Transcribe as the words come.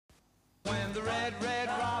the red, red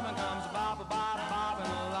robin comes bopping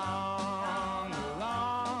along,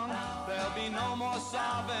 along. There'll be no more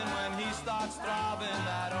sobbing when he starts throbbing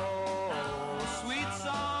that old sweet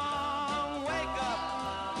song. Wake up,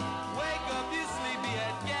 you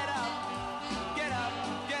sleepyhead, get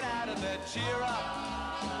out of bed, cheer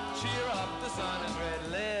up, the sun is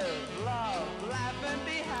red, live, love, laugh and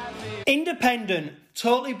be happy. Independent,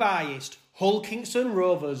 totally biased, Hull Kingston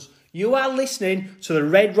Rovers. You are listening to the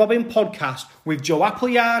Red Robin podcast with Joe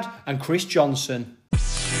Appleyard and Chris Johnson.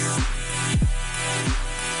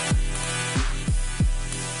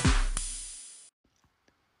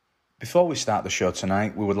 Before we start the show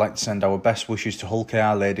tonight, we would like to send our best wishes to Hull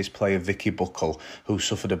KR ladies player Vicky Buckle, who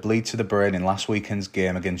suffered a bleed to the brain in last weekend's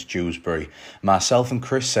game against Dewsbury. Myself and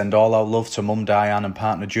Chris send all our love to mum Diane and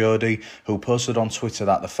partner Jodie, who posted on Twitter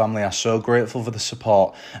that the family are so grateful for the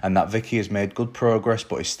support and that Vicky has made good progress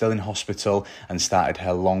but is still in hospital and started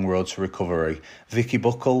her long road to recovery. Vicky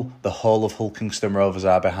Buckle, the whole of Hull Kingston Rovers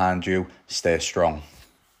are behind you. Stay strong.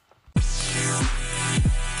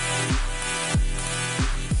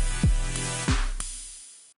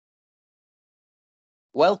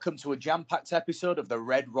 Welcome to a jam-packed episode of the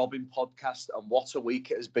Red Robin podcast, and what a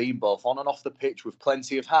week it has been, both on and off the pitch, with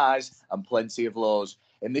plenty of highs and plenty of lows.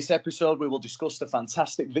 In this episode, we will discuss the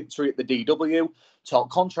fantastic victory at the DW,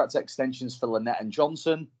 talk contract extensions for Lynette and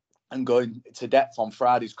Johnson, and go into depth on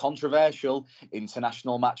Friday's controversial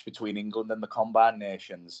international match between England and the Combined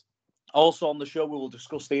Nations. Also on the show, we will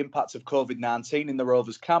discuss the impact of COVID-19 in the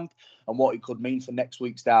Rovers camp and what it could mean for next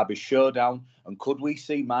week's Derby showdown. And could we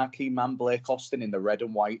see marquee man Blake Austin in the red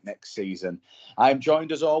and white next season? I am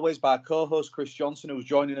joined, as always, by co-host Chris Johnson, who's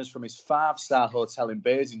joining us from his 5-star hotel in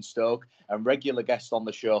Basingstoke, and regular guest on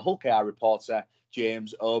the show, Hull KR reporter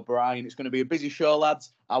James O'Brien. It's going to be a busy show,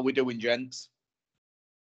 lads. How are we doing, gents?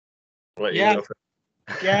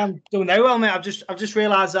 Yeah, I'm doing very well, mate. I've just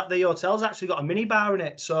realised that the hotel's actually got a mini bar in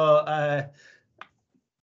it. So,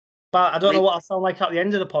 but I don't know what I sound like at the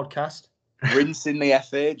end of the podcast. Rinsing the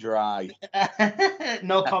FA dry.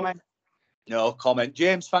 No comment. No comment.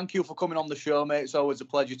 James, thank you for coming on the show, mate. It's always a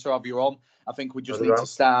pleasure to have you on. I think we just need to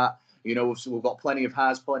start. You know, we've got plenty of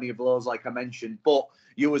highs, plenty of lows, like I mentioned. But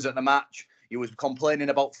you was at the match. You was complaining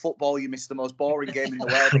about football. You missed the most boring game in the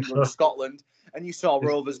world, England, Scotland. And you saw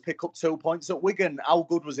Rovers pick up 2 points at Wigan. How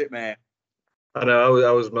good was it, mate? I know.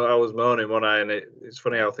 I was moaning, wasn't I? And it's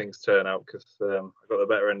funny how things turn out, because I got the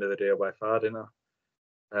better end of the deal by far, didn't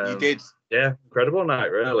I? You did. Yeah, incredible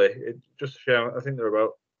night, really. It just a shame. I think there were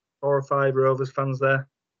about 4 or 5 Rovers fans there.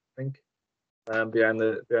 I think behind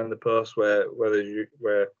the post where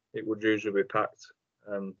it would usually be packed.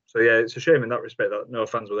 So yeah, it's a shame in that respect that no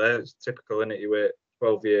fans were there. It's typical, isn't it? You wait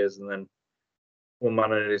 12 years and then one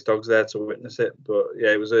man and his dog's there to witness it. But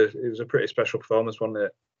yeah, it was a pretty special performance, wasn't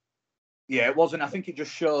it? Yeah, it wasn't. I think it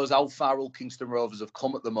just shows how far Hull Kingston Rovers have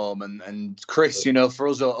come at the moment. And Chris, you know, for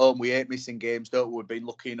us at home, we hate missing games, don't we? We've been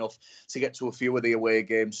lucky enough to get to a few of the away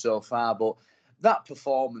games so far. But that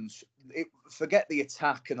performance, forget the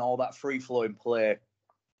attack and all that free-flowing play.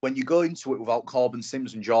 When you go into it without Corbin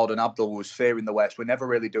Sims and Jordan Abdul, who's fearing the West, we never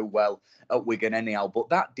really do well at Wigan anyhow. But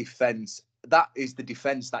that defence, that is the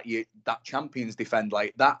defence that champions defend.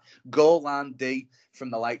 Like that goal line D from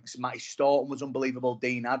the likes, Matty Staunton was unbelievable.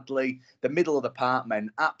 Dean Adley, the middle of the park men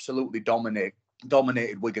absolutely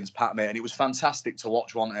dominated Wigan's pack, mate, and it was fantastic to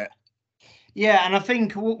watch, wasn't it? Yeah, and I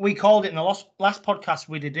think we called it in the last podcast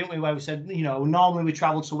we did, didn't we? Where we said, you know, normally we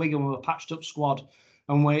travel to Wigan with a patched up squad,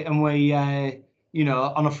 and we you know,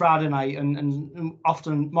 on a Friday night, and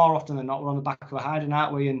more often than not, we're on the back of a hiding,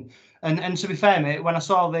 aren't we? And to be fair, mate, when I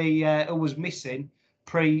saw who was missing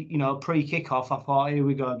pre kickoff, I thought, here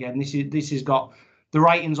we go again. This has got the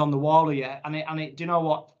writings on the wall here, and it. Do you know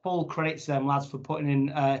what? Full credit to them lads for putting in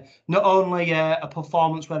not only a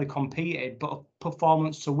performance where they competed, but a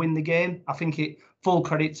performance to win the game. I think full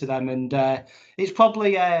credit to them, and it's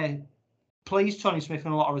probably pleased Tony Smith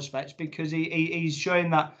in a lot of respects, because he's showing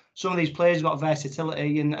that some of these players have got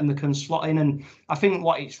versatility and they can slot in. And I think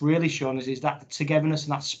what it's really shown is that togetherness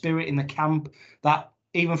and that spirit in the camp, that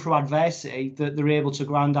even through adversity, that they're able to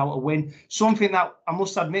grind out a win. Something that I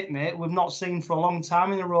must admit, mate, we've not seen for a long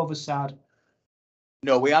time in the Rovers side.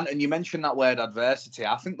 No, we haven't. And you mentioned that word adversity.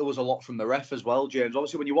 I think there was a lot from the ref as well, James.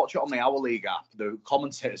 Obviously, when you watch it on the Our League app, the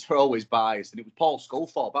commentators are always biased. And it was Paul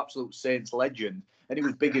Sculthorpe, absolute Saints legend. And he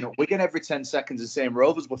was bigging up Wigan every 10 seconds and saying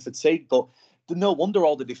Rovers were fatigued. But no wonder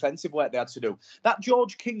all the defensive work they had to do. That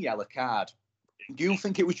George King yellow card, do you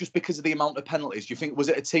think it was just because of the amount of penalties? Do you think, was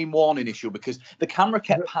it a team warning issue? Because the camera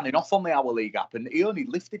kept panning off on the Our League app and he only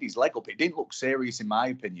lifted his leg up. It didn't look serious, in my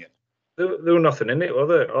opinion. There were nothing in it, were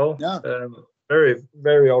there, at all? No. very,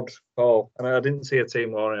 very odd call. And I didn't see a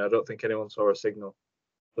team warning. I don't think anyone saw a signal.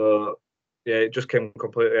 So, yeah, it just came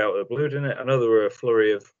completely out of the blue, didn't it? I know there were a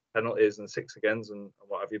flurry of penalties and 6-agains and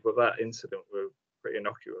what have you, but that incident was pretty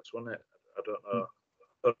innocuous, wasn't it? I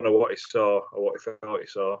don't know what he saw or what he thought he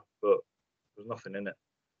saw, but there was nothing in it.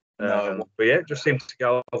 No. But yeah, it just seemed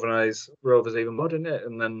to galvanise Rovers even more, didn't it?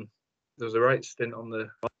 And then there was a right stint on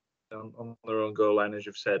their own goal line, as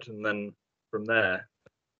you've said, and then from there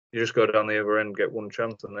you just go down the other end, get one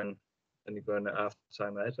chance, and then you go in at half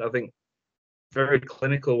time ahead. I think very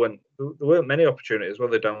clinical when there weren't many opportunities, were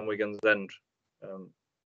they, down Wigan's end?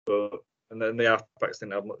 And then the half-backs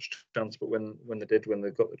didn't have much chance, but when they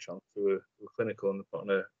got the chance, they were clinical and put on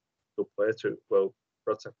a good player to, well,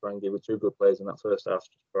 Brad Takarangi with 2 good plays in that first half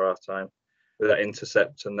just for half time, with that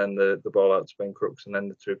intercept and then the ball out to Ben Crooks and then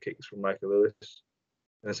the 2 kicks from Michael Lewis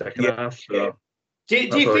in the second half. So do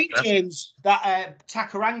you think, James, that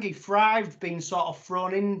Takarangi thrived being sort of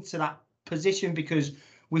thrown into that position? Because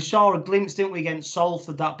we saw a glimpse, didn't we, against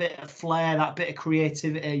Salford, that bit of flair, that bit of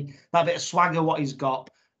creativity, that bit of swagger what he's got.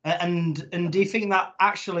 And do you think that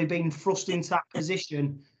actually being thrust into that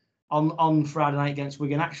position on Friday night against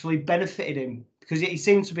Wigan actually benefited him? Because he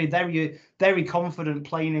seemed to be very, very confident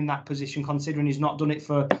playing in that position, considering he's not done it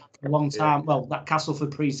for a long time. Yeah. Well, that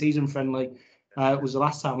Castleford pre-season friendly was the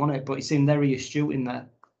last time, wasn't it? But he seemed very astute in there.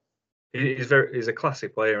 He's a classy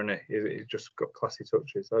player, isn't he? He's just got classy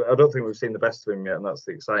touches. I don't think we've seen the best of him yet, and that's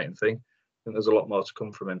the exciting thing. I think there's a lot more to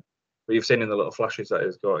come from him. But you've seen in the little flashes that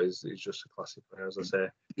he's got, he's just a classy player, as I say.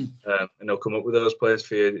 And he'll come up with those players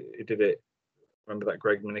for you. He did it. Remember that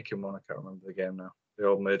Greg Minikin one? I can't remember the game now. They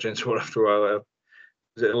all merge into one after a while.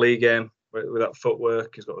 Was it a league game with that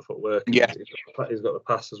footwork? He's got the footwork. Yeah. He's got the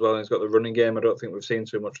pass as well. And he's got the running game. I don't think we've seen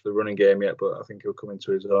too much of the running game yet, but I think he'll come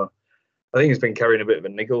into his own. I think he's been carrying a bit of a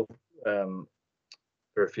niggle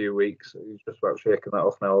for a few weeks. He's just about shaking that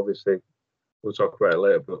off now. Obviously, we'll talk about it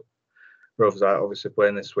later, but Rovers are obviously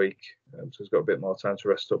playing this week, so he's got a bit more time to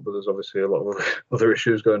rest up. But there's obviously a lot of other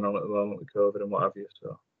issues going on at the moment with COVID and what have you.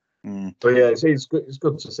 So, but yeah, it's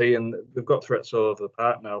good to see, and they've got threats all over the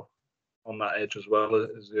park now on that edge as well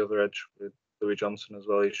as the other edge with Louis Johnson as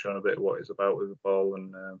well. He's shown a bit of what he's about with the ball,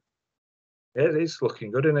 and yeah, he's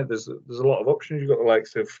looking good in it. There's a lot of options. You've got the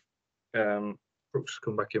likes of Brooks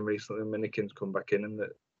come back in recently, Minikin's come back in, and they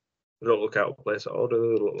don't look out of place at all. They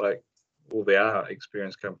look like, well, they are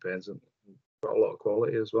experienced campaigns and got a lot of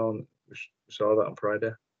quality as well. And we saw that on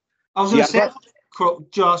Friday. I was going to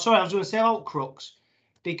say, about Crooks,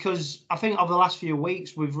 because I think over the last few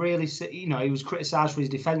weeks we've really, he was criticised for his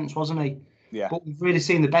defence, wasn't he? Yeah. But we've really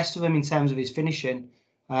seen the best of him in terms of his finishing,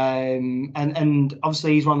 and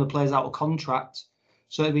obviously he's one of the players out of contract,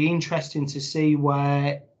 so it'd be interesting to see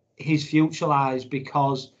where his future lies,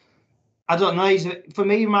 because I don't know. For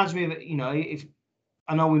me, he reminds me of, if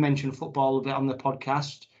I know we mentioned football a bit on the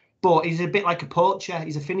podcast, but he's a bit like a poacher.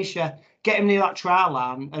 He's a finisher. Get him near that try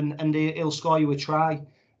line, and he'll score you a try.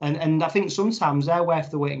 And I think sometimes they're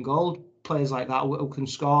worth the weight in gold. Players like that who can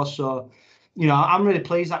score. So, I'm really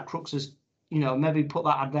pleased that Crooks has, maybe put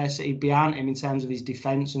that adversity behind him in terms of his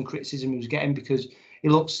defence and criticism he was getting, because he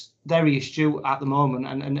looks very astute at the moment,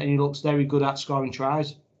 and he looks very good at scoring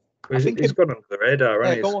tries. I think he's gone under the radar,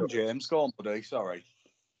 hasn't he? Go on, James. Go on, buddy. Sorry.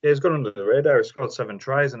 Yeah, he's gone under the radar. He's scored 7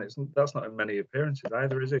 tries, and that's not in many appearances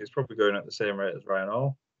either, is it? He's probably going at the same rate as Ryan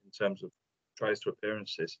Hall in terms of tries to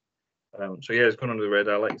appearances. So yeah, he's gone under the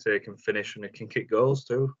radar. Like you say, he can finish and he can kick goals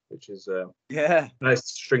too, which is nice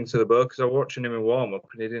string to the bow. Because I was watching him in warm up,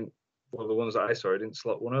 and he didn't. Well, the ones that I saw, he didn't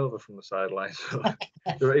slot one over from the sideline.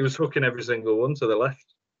 So he was hooking every single one to the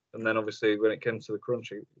left, and then obviously when it came to the crunch,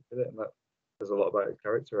 he did it. And that says a lot about his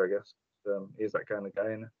character, I guess. He's that kind of guy,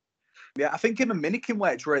 isn't he? Yeah, I think him and Minikin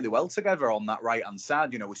worked really well together on that right-hand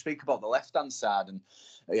side. We speak about the left-hand side,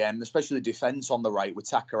 and especially the defence on the right with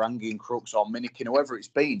Takarangi and Crooks or Minikin, whoever it's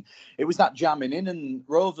been. It was that jamming in, and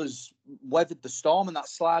Rovers weathered the storm and that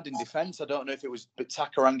sliding defence. I don't know if it was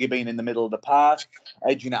Takarangi being in the middle of the park,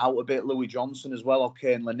 edging it out a bit, Louis Johnson as well, or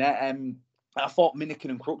Kane Lynette. I thought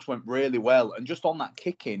Minikin and Crooks went really well, and just on that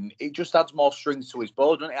kicking, it just adds more strings to his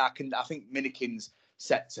bow, doesn't it? I think Minikin's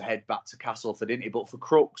set to head back to Castleford, didn't he? But for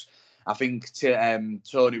Crooks, I think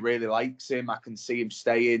Tony really likes him. I can see him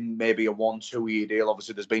staying, maybe a 1-2-year deal.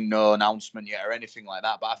 Obviously, there's been no announcement yet or anything like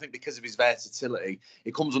that. But I think because of his versatility,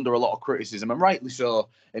 he comes under a lot of criticism, and rightly so,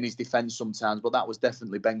 in his defence sometimes. But that was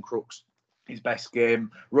definitely Ben Crooks' his best game.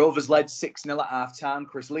 Rovers led 6-0 at half-time.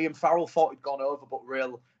 Liam Farrell thought he'd gone over, but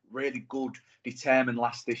really good, determined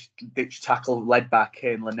last-ditch tackle led by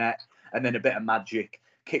Kane Lynette, and then a bit of magic.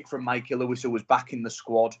 Kick from Mikey Lewis, who was back in the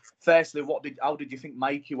squad. Firstly, how did you think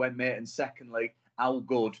Mikey went, mate? And secondly, how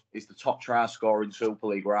good is the top try scorer in Super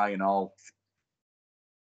League, Ryan Hall?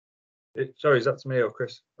 Sorry, is that to me or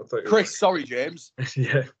Chris? I thought Chris, sorry, James.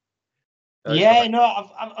 Yeah. Yeah, no,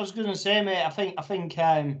 I was going to say, mate. I think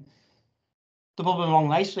they're bubbling along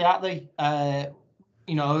nicely, aren't they?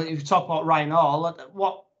 You know, if you talk about Ryan Hall,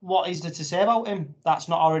 what is there to say about him that's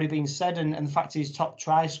not already been said? And the fact he's top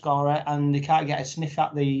try scorer and he can't get a sniff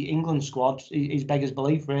at the England squad is beggars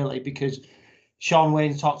belief, really, because Sean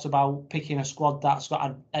Wayne talks about picking a squad that's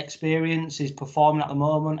got experience, is performing at the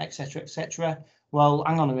moment, etc., etc. Well,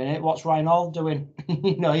 hang on a minute, what's Ryan Hall doing?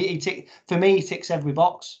 You know, for me, he ticks every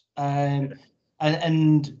box. And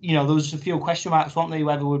you know, there was a few question marks, weren't there,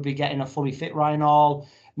 whether we'd be getting a fully fit Ryan Hall.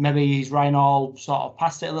 Maybe he's Ryan Hall sort of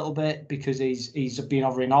past it a little bit because he's been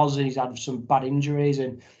over in Oz and he's had some bad injuries.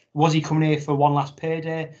 And was he coming here for one last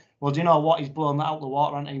payday? Well, do you know what? He's blown that out of the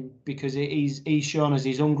water, hasn't he? Because he's shown us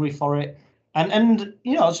he's hungry for it. And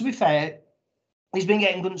you know, to be fair, he's been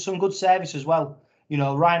getting some good service as well. You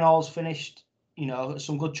know, Ryan Hall's finished, you know,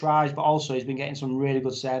 some good tries, but also he's been getting some really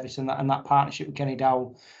good service, and that partnership with Kenny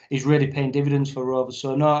Dow is really paying dividends for Rovers.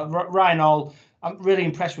 So no, Ryan Hall, I'm really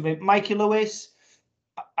impressed with him. Mikey Lewis,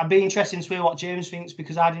 I'd be interested to hear what James thinks,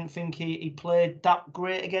 because I didn't think he played that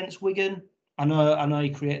great against Wigan. I know he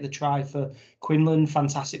created the try for Quinlan,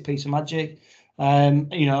 fantastic piece of magic.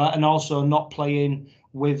 You know, and also not playing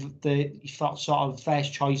with the sort of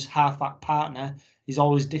first choice halfback partner is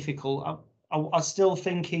always difficult. I still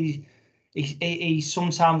think he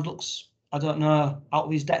sometimes looks, I don't know, out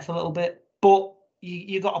of his depth a little bit. But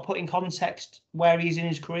you got to put in context where he's in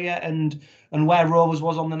his career and where Rovers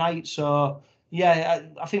was on the night. So yeah,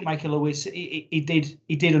 I think Michael Lewis he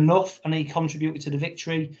did enough and he contributed to the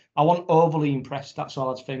victory. I wasn't overly impressed. That's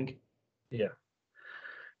all I'd think. Yeah.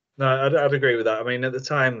 No, I'd agree with that. I mean, at the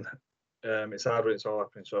time, it's hard when it's all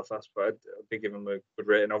happening so fast, but I'd be giving him a good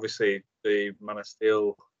rating. Obviously, the Man of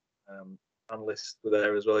Steel analysts were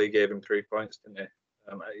there as well. He gave him 3 points, didn't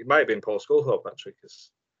he? It might have been Paul Sculthorpe, actually,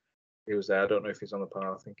 because he was there. I don't know if he's on the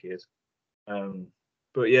panel. I think he is.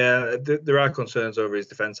 But yeah, there are concerns over his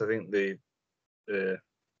defence. I think the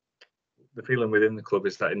feeling within the club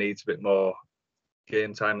is that he needs a bit more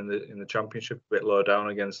game time in the Championship, a bit lower down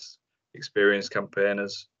against experienced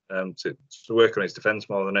campaigners. To work on his defence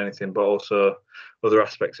more than anything, but also other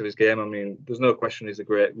aspects of his game. I mean, there's no question he's a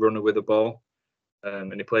great runner with the ball,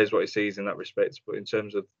 and he plays what he sees in that respect. But in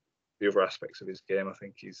terms of the other aspects of his game, I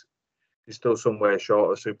think he's still somewhere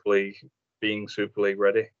short of being Super League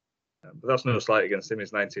ready. But that's no slight against him.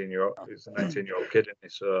 He's a 19-year-old kid, isn't he?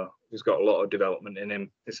 So he's got a lot of development in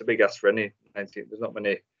him. It's a big ask for any 19. There's not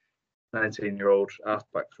many 19-year-old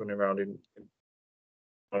halfbacks running around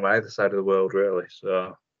on either side of the world, really.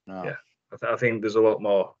 So. No. Yeah, I think there's a lot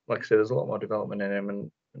more. Like I said, there's a lot more development in him,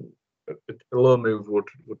 and a low move would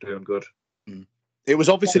do him good. It was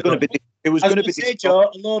obviously going to be. It was going to be. Joe,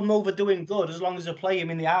 a low move are doing good as long as they play him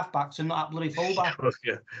in the halfbacks and not at bloody fullback.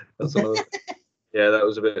 Yeah, that's another. Yeah, that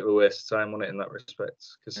was a bit of a waste of time, wasn't it, in that respect?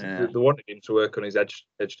 Because they wanted him to work on his edge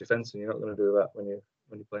defence, and you're not going to do that when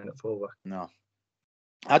you're playing at fullback. No,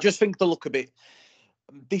 I just think they look a bit.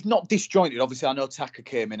 They're not disjointed. Obviously, I know Taka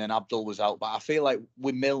came in and Abdul was out, but I feel like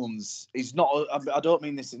with Milnes, he's not. I don't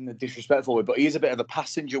mean this in a disrespectful way, but he is a bit of a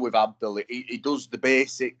passenger with Abdul. He does the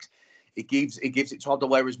basics. He gives it to Abdul.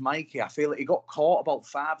 Whereas Mikey, I feel like he got caught about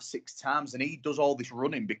 5 or 6 times, and he does all this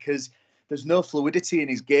running because there's no fluidity in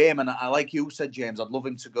his game. And I like you said, James, I'd love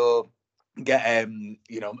him to go get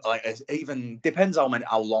like even depends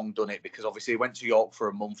how long done it, because obviously he went to York for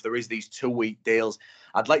a month. There is these 2-week deals.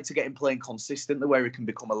 I'd like to get him playing consistently where he can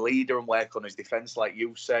become a leader and work on his defence, like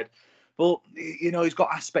you said. But you know, he's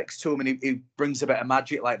got aspects to him, and he brings a bit of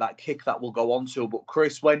magic, like that kick that we'll go on to. But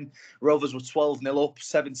Chris, when Rovers were 12-0 up,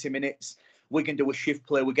 70 minutes, Wigan do a shift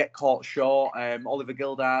play, we get caught short. Oliver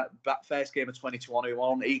Gildart, that first game of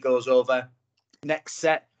 2021, he goes over. Next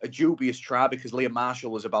set, a dubious try because Liam Marshall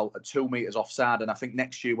was about 2 metres offside. And I think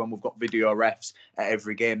next year when we've got video refs at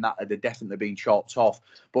every game, that had definitely been chopped off.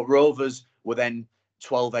 But Rovers were then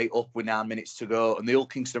 12-8 up with 9 minutes to go. And the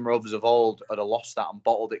old Kingston Rovers of old had lost that and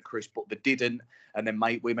bottled it, Chris, but they didn't. And then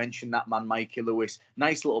we mentioned that man, Mikey Lewis.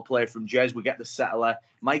 Nice little play from Jez. We get the settler.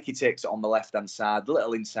 Mikey takes it on the left-hand side.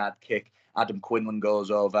 Little inside kick. Adam Quinlan goes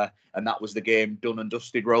over. And that was the game done and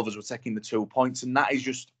dusted. Rovers were taking the 2 points. And that is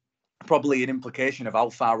just probably an implication of how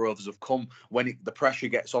far Rovers have come when the pressure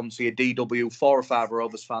gets onto your DW. 4 or 5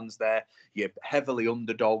 Rovers fans there, you're heavily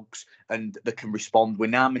underdogs, and they can respond. With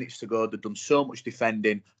 9 minutes to go, they've done so much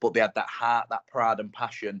defending, but they had that heart, that pride and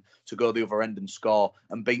passion to go the other end and score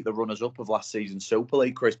and beat the runners-up of last season's Super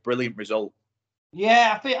League. Chris, brilliant result.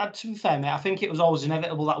 Yeah, I think, to be fair, mate, I think it was always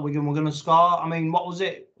inevitable that Wigan were going to score. I mean, what was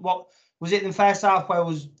it? What Was it the first half where I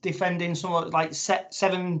was defending somewhat like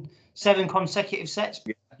seven consecutive sets?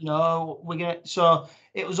 Yeah. You know, so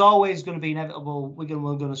it was always going to be inevitable. Wigan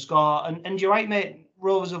were going to score, and you're right, mate.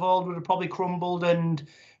 Rovers of old would have probably crumbled, and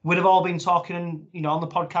we'd have all been talking, you know, on the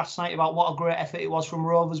podcast tonight about what a great effort it was from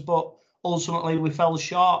Rovers, but ultimately we fell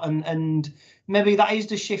short, and maybe that is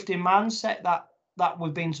the shift in mindset that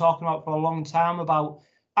we've been talking about for a long time about.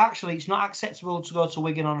 Actually, it's not acceptable to go to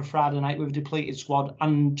Wigan on a Friday night with a depleted squad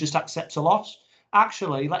and just accept a loss.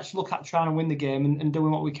 Actually, let's look at trying to win the game and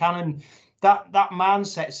doing what we can. And that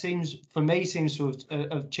mindset seems to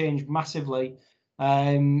have changed massively.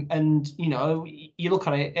 And you know, you look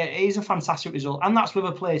at it, it is a fantastic result, and that's with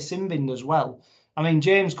a player Simbind as well. I mean,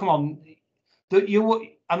 James, come on,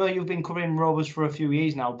 I know you've been covering Rovers for a few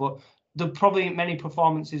years now, but there are probably many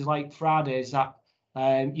performances like Friday's that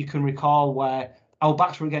you can recall where our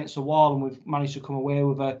backs were against the wall and we've managed to come away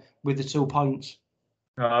with the 2 points.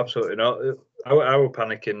 No, absolutely not. I were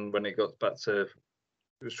panicking when it got back to, it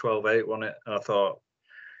was 12-8, wasn't it? And I thought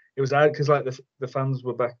it was out because like the fans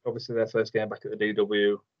were back, obviously their first game back at the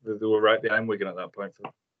DW. They were right behind Wigan at that point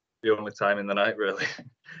for the only time in the night, really.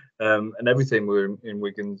 And everything were in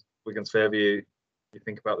Wigan's favour. You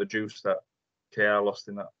think about the juice that KR lost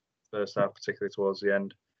in that first half, particularly towards the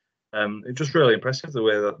end. It's just really impressive the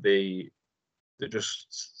way that they just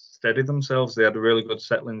steadied themselves. They had a really good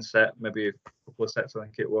settling set, maybe a couple of sets, I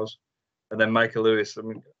think it was. And then Michael Lewis, I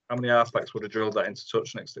mean, how many halfbacks would have drilled that into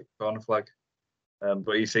touch next to the corner flag?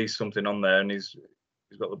 But he sees something on there and he's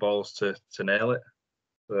got the balls to nail it.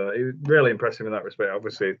 So it was really impressive in that respect.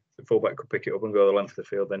 Obviously, the fullback could pick it up and go the length of the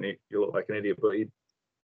field, then you look like an idiot. But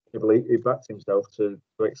he backed himself to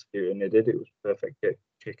execute it, and he did. It was a perfect kick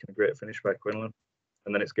and a great finish by Quinlan.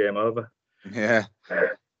 And then it's game over. Yeah.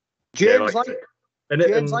 James,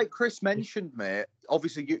 like Chris mentioned, mate,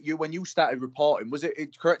 obviously you when you started reporting, was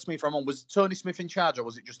it correct me if I'm wrong, was Tony Smith in charge or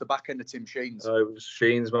was it just the back end of Tim Sheens? It was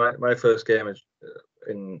Sheens. My first game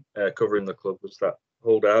in covering the club was that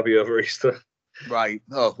whole derby over Easter. Right.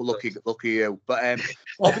 Oh, well, lucky you. But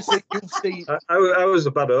obviously you've seen... I was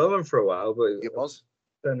a bad omen for a while, but... It was.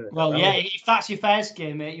 Well, yeah, if that's your first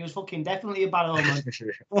game, mate, you was fucking definitely a bad omen.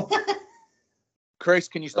 Chris,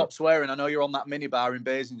 can you stop swearing? I know you're on that minibar in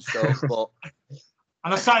Basingstoke, but...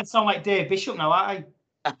 And I started to sound like Dave Bishop now, aren't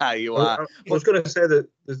I? You are. I was going to say that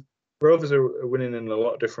the Rovers are winning in a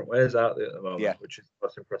lot of different ways, aren't they, at the moment? Yeah. Which is the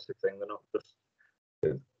most impressive thing. They're not just...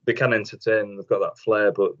 They can entertain, they've got that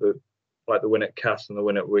flair, but like the win at Cass and the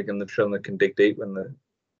win at Wigan, they've shown they can dig deep when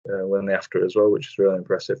they're after it as well, which is really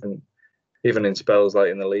impressive. And even in spells like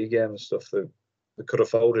in the league game and stuff, they could have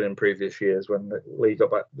folded in previous years when the league got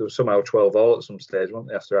back. There was somehow 12-all at some stage, weren't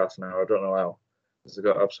they, after half an hour? I don't know how, because they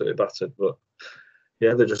got absolutely battered. But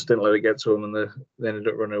yeah, they just didn't let it get to them, and they ended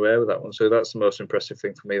up running away with that one. So that's the most impressive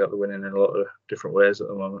thing for me, that they're winning in a lot of different ways at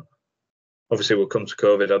the moment. Obviously, we'll come to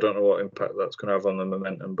COVID. I don't know what impact that's going to have on the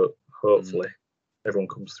momentum, but hopefully everyone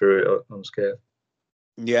comes through it unscathed.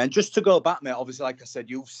 Yeah, and just to go back, mate, obviously, like I said,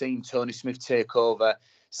 you've seen Tony Smith take over.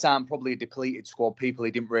 Sam, probably a depleted squad, people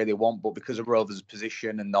he didn't really want, but because of Rovers'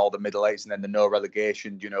 position and all the middle eights and then the no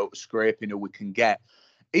relegation, scraping who we can get.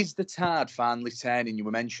 Is the tide finally turning? You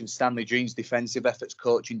mentioned Stanley Jean's defensive efforts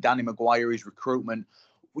coaching, Danny Maguire, his recruitment.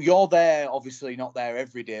 You're there, obviously not there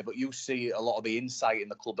every day, but you see a lot of the insight in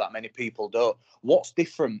the club that many people don't. What's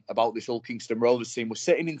different about this Hull Kingston Rovers team? We're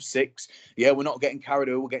sitting in 6th. Yeah, we're not getting carried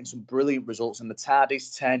away. We're getting some brilliant results, and the tide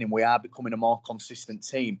is turning. We are becoming a more consistent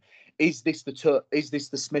team. Is this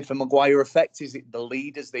the Smith and Maguire effect? Is it the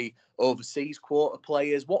leaders, the overseas quota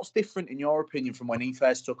players? What's different, in your opinion, from when he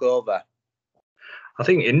first took over? I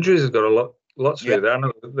think injuries have got a lot to do there. I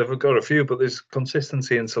know they've got a few, but there's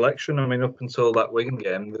consistency in selection. I mean, up until that Wigan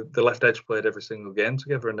game, the left edge played every single game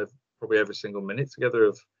together and probably every single minute together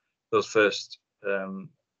of those first 9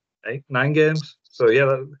 games. So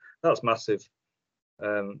yeah, that's massive.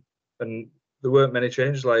 And there weren't many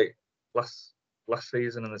changes like last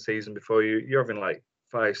season and the season before. You're having like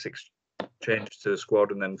 5-6 changes to the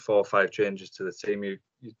squad and then 4 or 5 changes to the team. You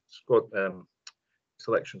squad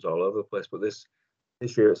selections all over the place, but this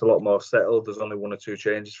year it's a lot more settled. There's only 1 or 2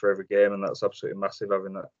 changes for every game, and that's absolutely massive,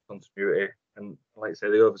 having that continuity. And like I say,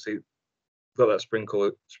 they obviously got that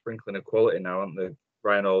sprinkling of quality now, haven't they?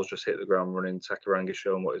 Ryan Hall's just hit the ground running. Takarangi's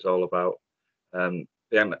shown what he's all about. They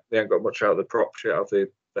ain't got much out of the props yet, have they?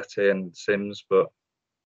 Betty and Sims, but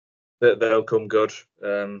they'll come good.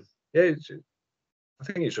 I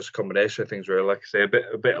think it's just a combination of things, really. Like I say, a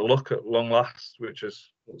bit of luck at long last, which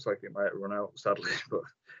looks like it might run out, sadly. But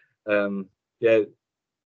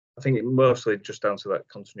I think it mostly just down to that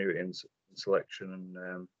continuity in selection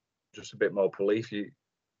and just a bit more belief.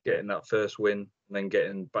 getting that first win and then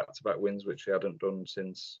getting back-to-back wins, which he hadn't done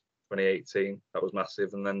since 2018. That was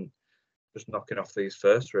massive, and then just knocking off these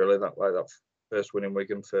first, really. That first win in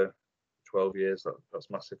Wigan for 12 years, that's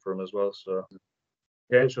massive for him as well. So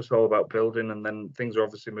yeah, it's just all about building, and then things are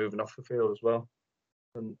obviously moving off the field as well,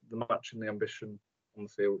 and the match and the ambition on the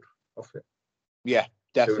field off it. Yeah,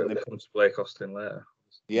 definitely. It comes to Blake Austin later.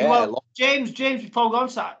 Yeah, well, James, before we go on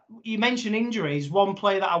to that, you mentioned injuries. One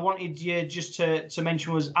player that I wanted you just to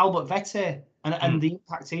mention was Albert Vete and the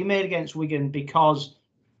impact he made against Wigan, because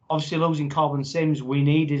obviously losing Corbin Sims, we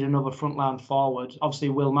needed another frontline forward. Obviously,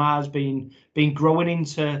 Will Maher's been growing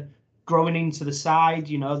into the side.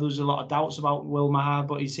 You know, there was a lot of doubts about Will Maher,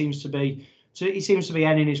 but he seems to be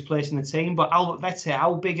earning his place in the team. But Albert Vete,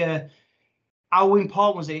 how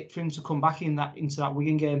important was it for him to come back into that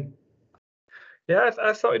Wigan game? Yeah,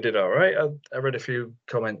 I thought he did all right. I read a few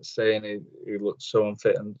comments saying he looked so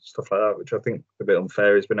unfit and stuff like that, which I think a bit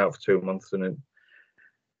unfair. He's been out for 2 months, and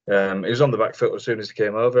he was on the back foot as soon as he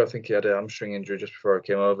came over. I think he had a hamstring injury just before he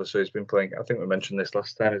came over, so he's been playing. I think we mentioned this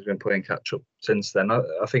last time. He's been playing catch up since then.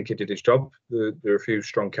 I think he did his job. There are a few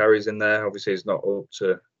strong carries in there. Obviously, he's not up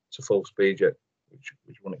to full speed yet, which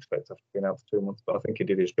you wouldn't expect after being out for 2 months. But I think he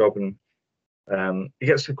did his job, and he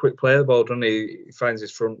gets a quick play of the ball, doesn't he? He finds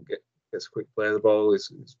his front. Gets a quick play of the ball.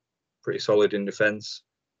 He's pretty solid in defence.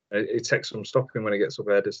 It takes some stopping when he gets up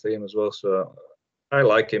ahead of steam as well. So I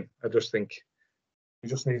like him. I just think he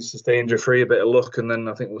just needs to stay injury free, a bit of luck, and then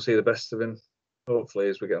I think we'll see the best of him. Hopefully,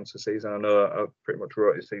 as we get into the season. I know I pretty much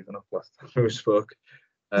wrote his season off last time we spoke,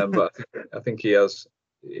 but I think he has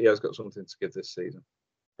got something to give this season,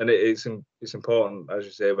 and it's important, as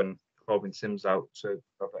you say, when Corbin Sims out, to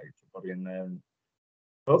have that extra body in there, and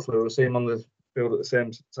hopefully we'll see him on the field at the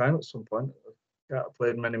same time at some point. We haven't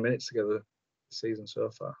played many minutes together this season so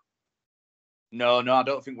far. No, I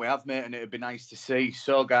don't think we have, mate, and it'd be nice to see.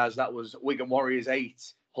 So, guys, that was Wigan Warriors 8,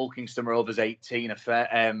 Hull Kingston Rovers 18.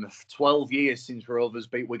 12 years since Rovers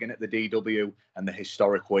beat Wigan at the DW, and the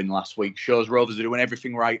historic win last week shows Rovers are doing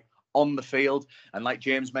everything right on the field. And like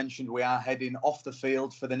James mentioned, we are heading off the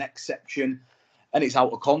field for the next section, and it's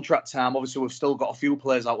out of contract time. Obviously, we've still got a few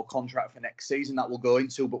players out of contract for next season that we'll go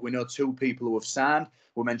into, but we know 2 people who have signed.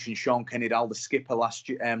 We mentioned Sean Kennedy-Dal, the skipper, last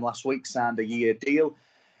week, signed a year deal.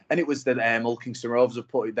 And it was that Hull Kingston Rovers have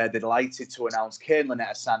put it there. They're delighted to announce Kane Lynette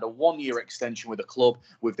has signed a 1-year extension with the club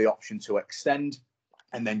with the option to extend.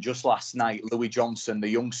 And then just last night, Louis Johnson, the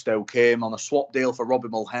youngster who came on a swap deal for Robbie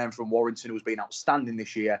Mulhern from Warrington, who's been outstanding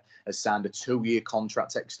this year, has signed a 2-year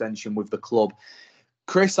contract extension with the club.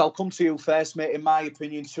 Chris, I'll come to you first, mate. In my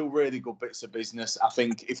opinion, 2 really good bits of business. I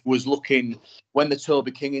think if was looking, when the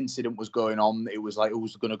Toby King incident was going on, it was like,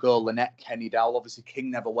 who's going to go? Lynette, Kenny-Dowell. Obviously,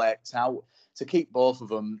 King never worked out. To keep both of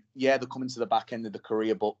them, yeah, they're coming to the back end of the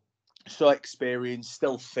career, but so experienced,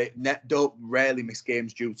 still fit. Don't rarely miss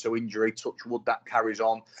games due to injury. Touch wood, that carries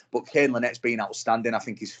on. But Kane Lynette's been outstanding. I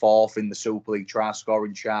think he's 4th in the Super League try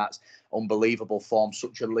scoring charts. Unbelievable form,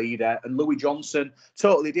 such a leader. And Louis Johnson,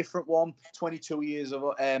 totally different one. 22 years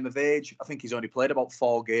of age. I think he's only played about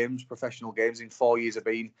 4 games, professional games, in 4 years of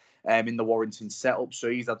being in the Warrington setup. So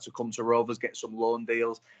he's had to come to Rovers, get some loan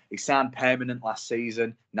deals. He signed permanent last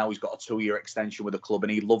season. Now he's got a 2-year extension with the club,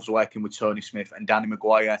 and he loves working with Tony Smith and Danny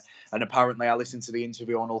Maguire. And apparently, I listened to the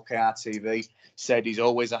interview on OKR TV, said he's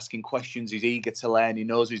always asking questions, he's eager to learn, he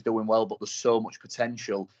knows he's doing well, but there's so much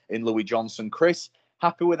potential in Louis Johnson. Chris,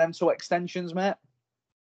 happy with them 2 extensions, mate?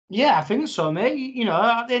 Yeah, I think so, mate. You know,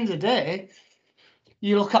 at the end of the day,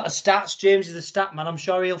 you look at the stats. James is the stat man. I'm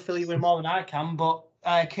sure he'll fill you in more than I can, but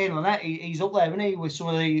Kane Lynette, he's up there, isn't he, with some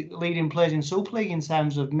of the leading players in Super League in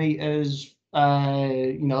terms of meters,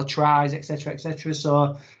 tries, etc., etc.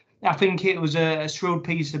 So I think it was a shrewd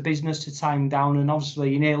piece of business to tie him down, and obviously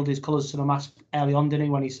he nailed his colours to the mast early on, didn't he,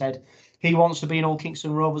 when he said he wants to be an Hull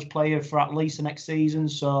Kingston Rovers player for at least the next season.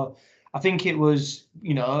 So I think it was,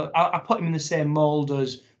 I put him in the same mould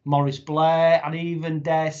as Maurice Blair, and even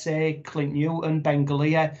dare say Clint Newton, Ben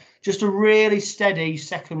Galea, just a really steady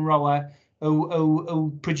second rower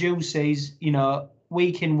who produces,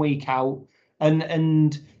 week in, week out.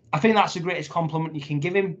 And I think that's the greatest compliment you can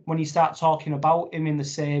give him when you start talking about him in the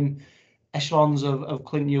same echelons of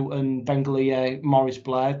Clint Newton, Ben Galea, Maurice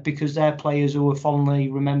Blair, because they're players who are fondly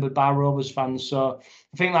remembered by Rovers fans. So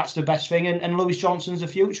I think that's the best thing. And Louis Johnson's the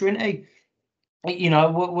future, isn't he?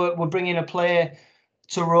 We're bringing a player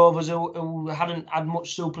to Rovers who hadn't had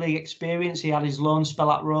much Super League experience. He had his loan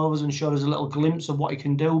spell at Rovers and showed us a little glimpse of what he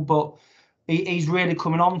can do. But he's really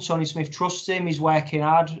coming on. Tony Smith trusts him. He's working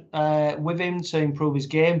hard with him to improve his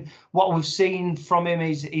game. What we've seen from him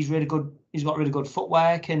is he's really good. He's got really good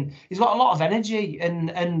footwork and he's got a lot of energy.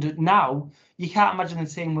 And now you can't imagine the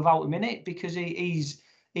team without him in it because he's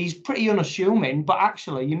pretty unassuming. But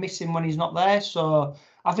actually, you miss him when he's not there. So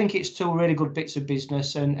I think it's two really good bits of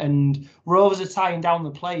business. And Rovers are tying down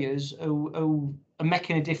the players who are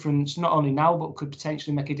making a difference not only now but could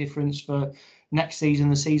potentially make a difference for next season,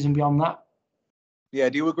 the season beyond that. Yeah,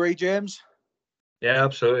 do you agree, James? Yeah,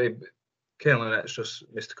 absolutely. Kane Lynette's just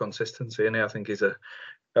Mr. Consistency, and I think he's at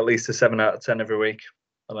least a 7 out of 10 every week.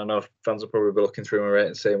 And I know fans will probably be looking through my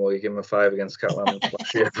rating saying, well, you give him a 5 against Catalan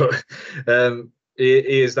last year. But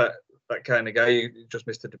he is that kind of guy. Just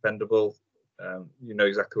Mr. Dependable. You know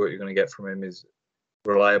exactly what you're going to get from him. He's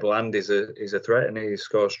reliable and he's a threat, and he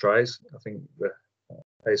scores tries. I think the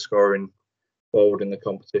highest scoring forward in the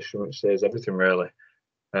competition, which says everything really.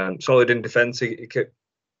 Solid in defence. He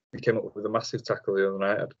came up with a massive tackle the other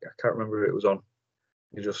night. I can't remember who it was on.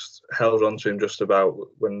 He just held on to him just about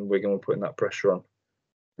when Wigan were putting that pressure on.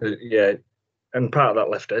 Yeah, and part of that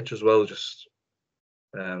left edge as well. Just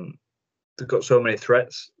they've got so many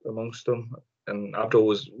threats amongst them, and Abdul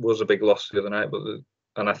was a big loss the other night.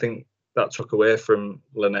 And I think that took away from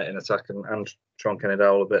Lynette in attack and Sean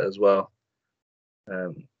Kenny-Dowell a bit as well.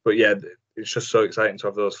 But yeah, it's just so exciting to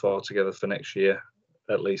have those four together for next year,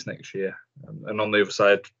 at least next year. And on the other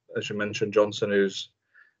side, as you mentioned, Johnson, who's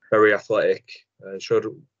very athletic, showed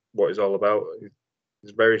what he's all about.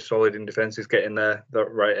 He's very solid in defence. He's getting there.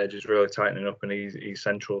 That right edge is really tightening up, and he's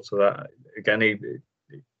central to that. Again, it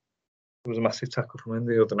was a massive tackle from him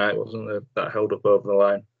the other night, wasn't there? That held up over the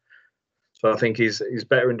line. So I think he's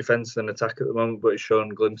better in defence than attack at the moment, but he's shown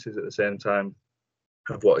glimpses at the same time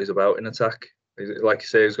of what he's about in attack. Like you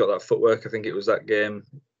say, he's got that footwork. I think it was that game.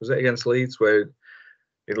 Was it against Leeds where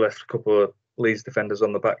he left a couple of Leeds defenders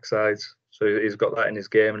on the backsides? So he's got that in his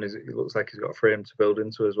game, and it looks like he's got a frame to build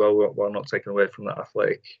into as well, while not taking away from that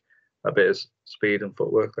athletic, that bit of speed and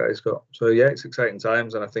footwork that he's got. So yeah, it's exciting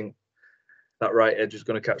times, and I think that right edge is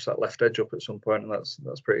going to catch that left edge up at some point, and that's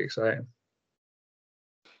pretty exciting.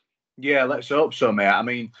 Yeah, let's hope so, mate. I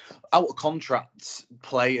mean, out of contracts,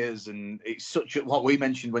 players, and it's such what we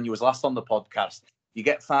mentioned when you was last on the podcast. You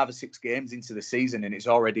get 5 or 6 games into the season, and it's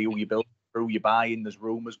already who you build, who you buying. There's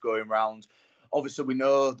rumours going around. Obviously, we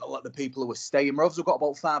know that the people who are staying. Rovers have got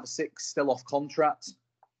about 5 or 6 still off contract.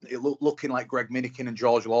 It looking like Greg Minikin and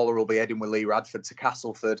George Lawler will be heading with Lee Radford to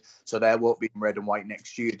Castleford, so they won't be in red and white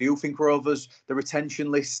next year. Do you think Rovers, the retention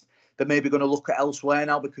list, they're maybe going to look at elsewhere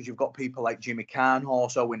now because you've got people like Jimmy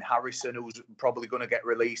Carnhorse, Owen Harrison, who's probably going to get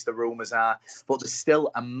released, the rumours are. But there's still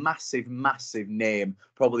a massive, massive name,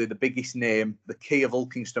 probably the biggest name, the key of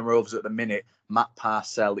Ulkingston Rovers at the minute, Matt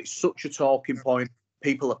Parcell. It's such a talking point.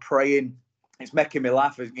 People are praying. It's making me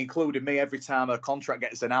laugh, including me, every time a contract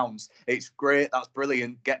gets announced. It's great. That's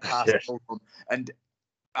brilliant. Get Parcell. Yes. And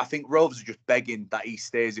I think Rovers are just begging that he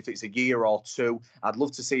stays if it's a year or 2. I'd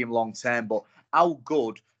love to see him long term, but how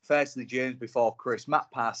good... Firstly, James, before Chris,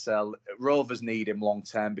 Matt Parcell, Rovers need him long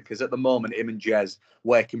term because at the moment, him and Jez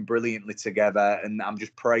working brilliantly together. And I'm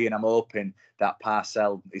just praying, I'm hoping that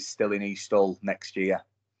Parcell is still in East Hull next year.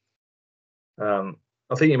 I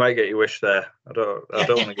think you might get your wish there. I don't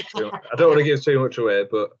want to give too much away,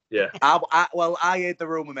 but yeah. I heard the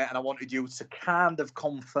rumour, mate, and I wanted you to kind of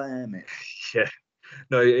confirm it. Yeah,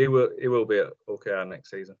 no, he will be at OKR next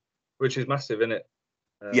season, which is massive, isn't it?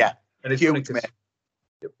 Yeah, and it's huge, mate.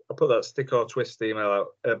 I put that stick or twist story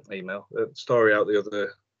out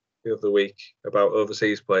the other week about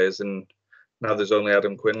overseas players, and now there's only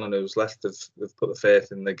Adam Quinlan who's left. They've put the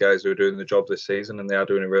faith in the guys who are doing the job this season, and they are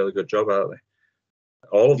doing a really good job, aren't they?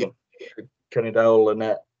 All of them. Kenny-Dowell,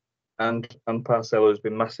 Lynette, and Parcell has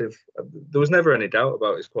been massive. There was never any doubt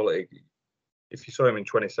about his quality. If you saw him in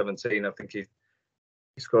 2017, I think he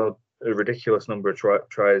scored a ridiculous number of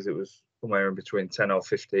tries. It was somewhere in between 10 or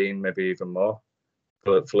 15, maybe even more.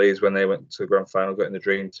 For Leeds when they went to the grand final, got in the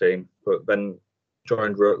dream team, but then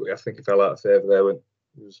joined Rugby. I think he fell out of favour there.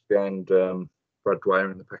 He was behind Brad Dwyer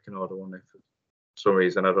in the pecking order, wasn't he? For some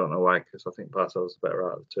reason, I don't know why, because I think Parcell's the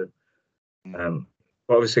better out of the two.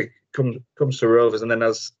 But obviously, comes to Rovers, and then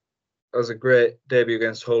has a great debut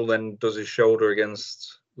against Hull, then does his shoulder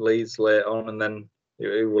against Leeds late on, and then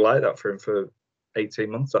it was like that for him for 18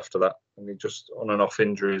 months after that, and he just on and off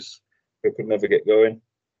injuries, he could never get going.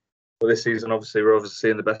 But this season, obviously, Rovers are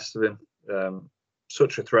seeing the best of him.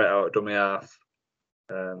 Such a threat out of dummy half.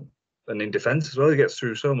 And in defence as well, he gets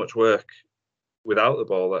through so much work without the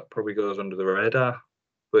ball that probably goes under the radar.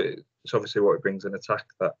 But it's obviously what he brings in attack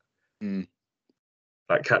that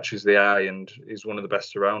catches the eye, and he's one of the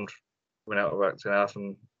best around coming out of acting half,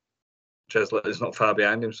 and Jez is not far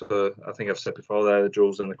behind him. So I think I've said before, they're the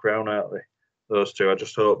jewels in the crown, aren't they? Those two. I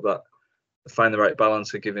just hope that they find the right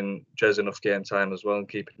balance of giving Jez enough game time as well and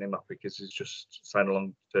keeping him happy, because he's just signed a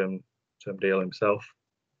long-term deal himself.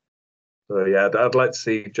 So yeah, I'd like to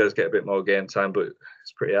see Jez get a bit more game time, but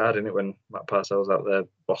it's pretty hard, isn't it, when Matt Parcell's out there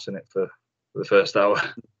bossing it for the first hour.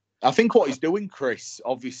 I think what he's doing, Chris,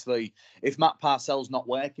 obviously, if Matt Parcell's not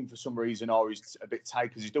working for some reason, or he's a bit tight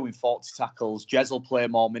because he's doing 40 tackles, Jez will play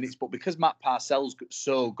more minutes. But because Matt Parcell's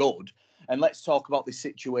so good, and let's talk about this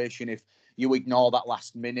situation, if you ignore that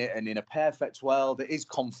last minute, and in a perfect world, it is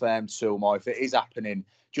confirmed Sumo, if it is happening,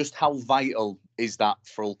 just how vital is that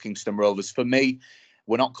for Hull Kingston Rovers? For me,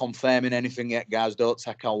 we're not confirming anything yet, guys. Don't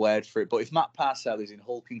take our word for it. But if Matt Parcell is in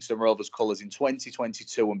Hull Kingston Rovers colours in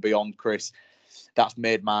 2022 and beyond, Chris, that's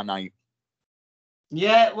made my night.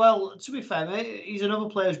 Yeah, well, to be fair, mate, he's another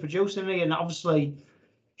player who's producing, isn't he? And obviously,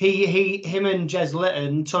 him and Jez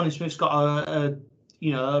Litton, Tony Smith's got a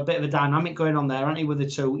bit of a dynamic going on there, hasn't he, with the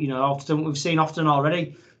two? You know, we've seen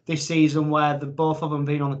already this season where both of them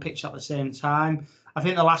been on the pitch at the same time. I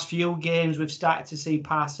think the last few games we've started to see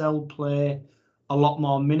Parcell play a lot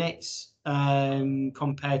more minutes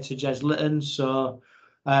compared to Jez Litton, so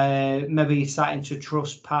maybe he's starting to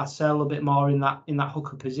trust Parcell a bit more in that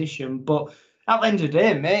hooker position. But at the end of the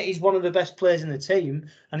day, mate, he's one of the best players in the team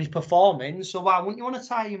and he's performing. So why wouldn't you want to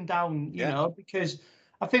tie him down? You know, because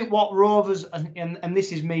I think what Rovers, and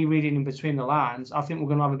this is me reading in between the lines, I think we're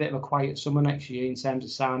going to have a bit of a quiet summer next year in terms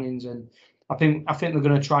of signings, and I think they're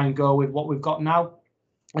going to try and go with what we've got now,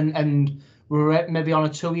 and we're maybe on a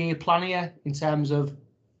 2-year plan here in terms of,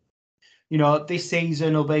 you know, this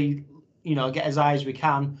season will be, you know, get as high as we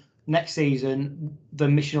can. Next season, the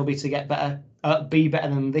mission will be to get better, be better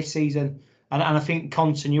than this season. And I think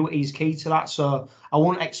continuity is key to that. So I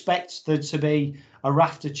wouldn't expect there to be a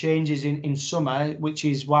raft of changes in summer, which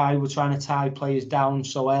is why we're trying to tie players down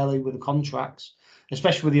so early with the contracts,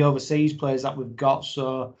 especially with the overseas players that we've got.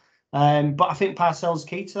 So, but I think Parcell's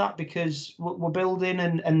key to that, because we're building,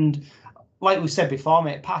 and like we said before,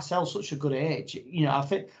 mate, Parcell's such a good age. You know, I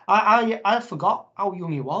think I forgot how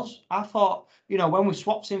young he was. I thought, you know, when we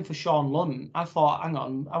swapped him for Sean Lunn, I thought, hang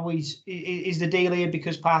on, is the deal here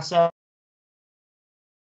because Parcell?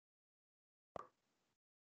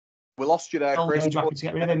 We lost you there, Chris. To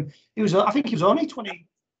get rid of him. I think he was only 20.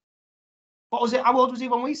 What was it? How old was he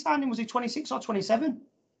when we signed him? Was he 26 or 27?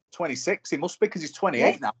 26. He must be, because he's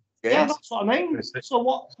 28 now. Yeah, that's what I mean. So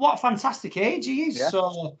what a fantastic age he is. Yeah.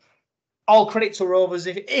 So all credit to Rovers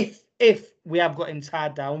if we have got him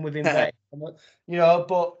tied down with him there, you know.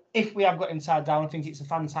 But if we have got him tied down, I think it's a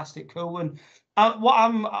fantastic coup. And I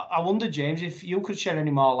wonder, James, if you could shed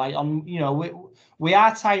any more light on, you know, we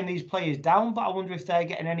are tying these players down, but I wonder if they're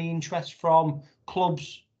getting any interest from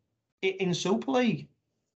clubs in Super League.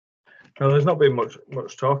 No, there's not been much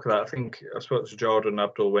talk of that. I think I spoke to Jordan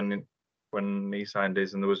Abdul when he signed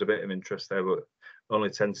his, and there was a bit of interest there, but only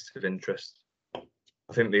tentative interest.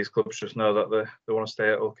 I think these clubs just know that they want to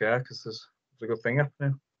stay at OKR because there's a good thing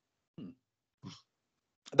happening.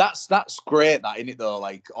 That's great, that, isn't it, though?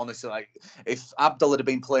 Like, honestly, like, if Abdul had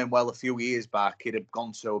been playing well a few years back, he'd have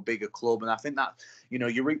gone to a bigger club. And I think that, you know,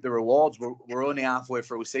 you reap the rewards. We're only halfway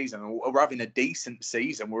through a season, and we're having a decent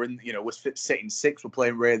season. We're sitting sixth. We're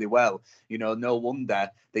playing really well. You know, no wonder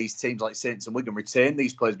these teams like Saints and Wigan retain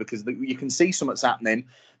these players, because you can see something's happening.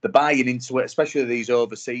 They're buying into it, especially these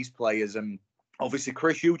overseas players. And obviously,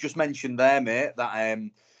 Chris, you just mentioned there, mate, that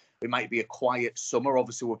it might be a quiet summer.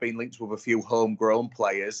 Obviously, we've been linked with a few homegrown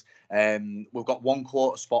players. We've got one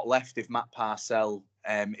quarter spot left if Matt Parcell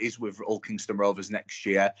is with Hull Kingston Rovers next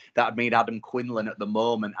year. That would mean Adam Quinlan at the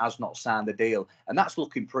moment has not signed a deal. And that's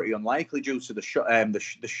looking pretty unlikely due to the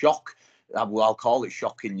shock. I'll call it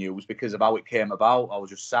shocking news because of how it came about. I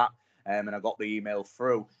was just sat and I got the email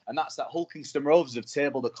through. And that's that Hull Kingston Rovers have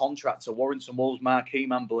tabled a contract to Warrington Wolves marquee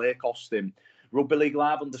man Blake Austin. Rugby League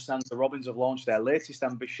Live understands the Robins have launched their latest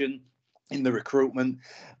ambition in the recruitment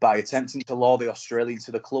by attempting to lure the Australian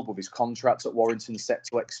to the club with his contract at Warrington set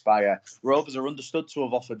to expire. Rovers are understood to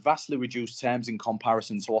have offered vastly reduced terms in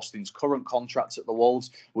comparison to Austin's current contract at the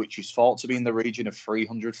Wolves, which is thought to be in the region of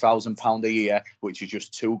 £300,000 a year, which is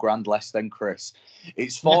just £2,000 less than Chris.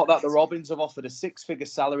 It's thought that the Robins have offered a six-figure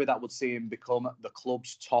salary that would see him become one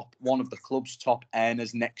of the club's top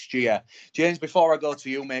earners next year. James, before I go to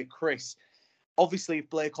you, mate, Chris, obviously, if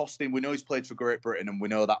Blake Austin, we know he's played for Great Britain, and we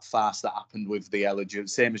know that farce that happened with the Elegant,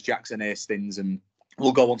 same as Jackson Hastings and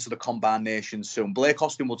will go on to the Combined Nations soon. Blake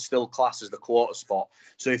Austin would still class as the quarter spot.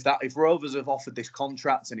 So if Rovers have offered this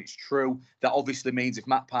contract and it's true, that obviously means if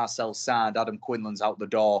Matt Parcells signed, Adam Quinlan's out the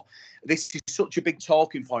door. This is such a big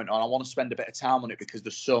talking point, and I want to spend a bit of time on it because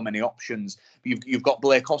there's so many options. You've got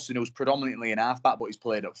Blake Austin, who's predominantly an halfback, but he's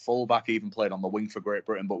played at fullback, even played on the wing for Great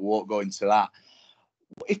Britain, but we won't go into that.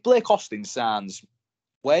 If Blake Austin signs,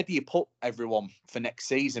 where do you put everyone for next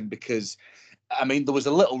season? Because I mean, there was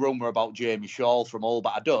a little rumour about Jamie Shaw from Hull,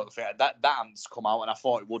 but I don't think that hasn't come out, and I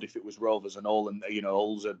thought it would if it was Rovers and Hull, and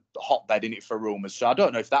Hull's a hotbed in it for rumours. So I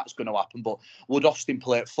don't know if that's going to happen. But would Austin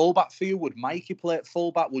play at fullback for you? Would Mikey play at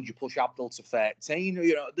fullback? Would you push Abdul to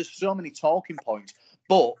 13? There's so many talking points.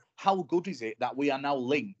 But how good is it that we are now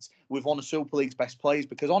linked with one of Super League's best players?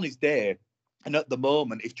 Because on his day, and at the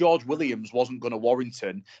moment, if George Williams wasn't going to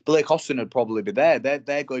Warrington, Blake Austin would probably be there.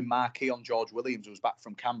 They're going marquee on George Williams, who's back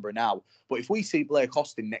from Canberra now. But if we see Blake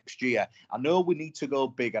Austin next year, I know we need to go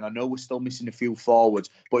big, and I know we're still missing a few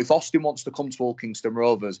forwards. But if Austin wants to come to Hull Kingston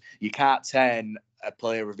Rovers, you can't turn a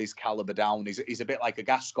player of his calibre down. He's a bit like a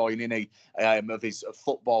Gascoigne, isn't he? Of his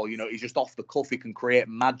football, he's just off the cuff. He can create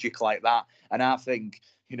magic like that. And I think,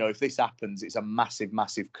 if this happens, it's a massive,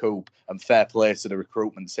 massive coup, and fair play to the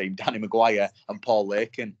recruitment team, Danny Maguire and Paul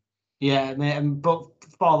Lakin. Yeah, mate, but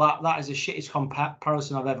for that is the shittest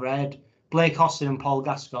comparison I've ever heard. Blake Austin and Paul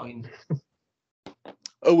Gascoigne.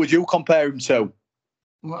 Who would you compare him to?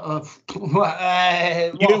 Because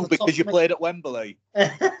you played at Wembley.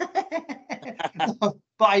 But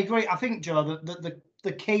I agree. I think, Joe,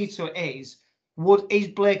 the key to it is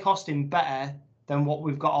Blake Austin better than what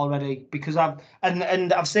we've got already? Because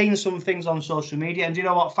I've seen some things on social media, and you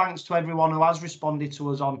know what? Thanks to everyone who has responded to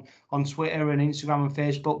us on Twitter and Instagram and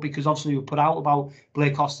Facebook, because obviously we put out about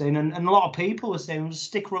Blake Austin, and a lot of people were saying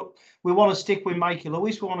we want to stick with Mikey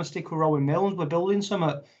Lewis, we want to stick with Rowan Milnes, we're building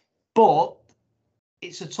something, but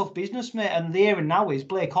it's a tough business, mate. And the here and now is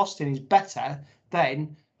Blake Austin is better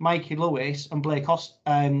than Mikey Lewis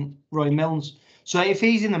and Rowan Milnes. So if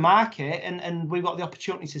he's in the market and we've got the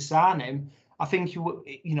opportunity to sign him, I think it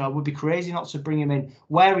would be crazy not to bring him in.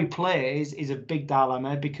 Where he plays is a big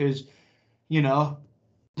dilemma because,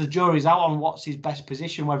 the jury's out on what's his best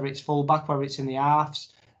position, whether it's full back, whether it's in the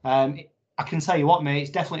halves. I can tell you what, mate,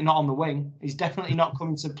 it's definitely not on the wing. He's definitely not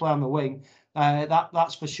coming to play on the wing.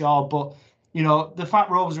 That's for sure. But, the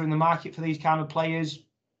fact Rovers are in the market for these kind of players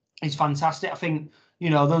is fantastic. I think,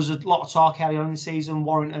 there was a lot of talk earlier on in the season.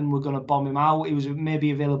 Warrington were going to bomb him out. He was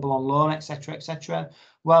maybe available on loan, etc., etc.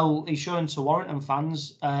 Well, he's shown to Warrington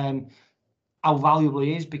fans how valuable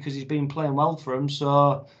he is because he's been playing well for them.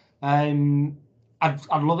 So I'd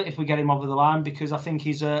love it if we get him over the line because I think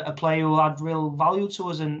he's a player who had real value to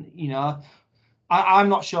us. And, I'm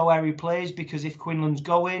not sure where he plays because if Quinlan's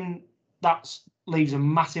going, that leaves a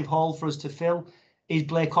massive hole for us to fill. Is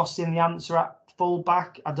Blake Austin the answer at full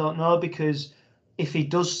back? I don't know because if he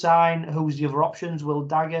does sign, who's the other options? Will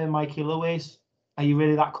Dagger, Mikey Lewis? Are you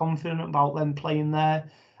really that confident about them playing there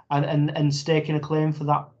and staking a claim for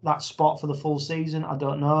that spot for the full season? I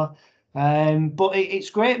don't know. But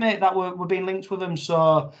it's great, mate, that we're being linked with them.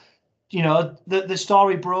 So, the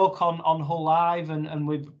story broke on Hull Live and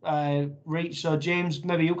we've reached. So, James,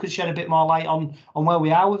 maybe you could shed a bit more light on where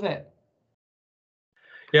we are with it.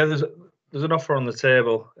 Yeah, there's an offer on the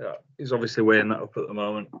table. He's obviously weighing that up at the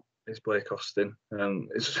moment. It's Blake Austin.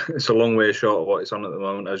 It's a long way short of what it's on at the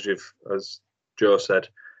moment, as Joe said,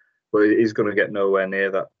 but he's going to get nowhere near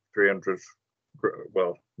that 300.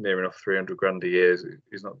 Well, near enough 300 grand a year.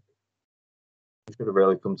 He's going to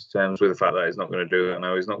really come to terms with the fact that he's not going to do that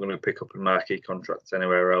now. He's not going to pick up a marquee contract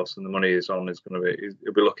anywhere else, and the money he's on is going to be.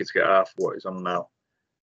 He'll be lucky to get half of what he's on now.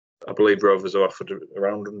 I believe Rovers are offered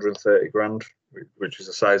around 130 grand, which is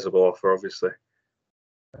a sizable offer, obviously.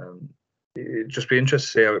 It'd just be interesting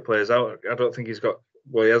to see how it plays out. I don't think he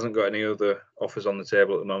hasn't got any other offers on the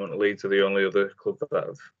table at the moment. Leeds are the only other club that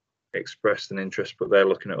have expressed an interest, but they're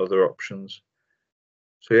looking at other options.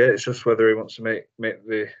 So yeah, it's just whether he wants to make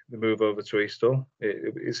the move over to East Hull.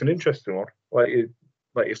 It's an interesting one. Like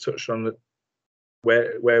you've touched on,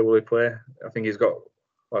 where will he play? I think he's got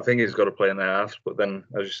to play in the halves, but then,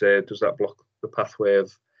 as you say, does that block the pathway of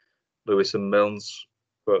Lewis and Milnes?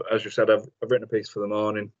 But as you said, I've written a piece for the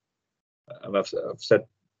morning, and I've said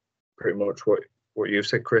pretty much what you've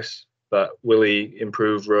said, Chris. That will he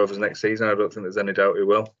improve Rovers next season? I don't think there's any doubt he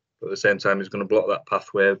will. But at the same time, he's going to block that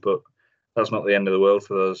pathway. But that's not the end of the world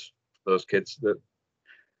for those kids. That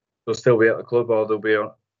they'll still be at the club, or they'll be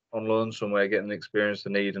on loan somewhere, getting the experience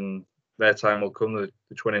they need, and their time will come.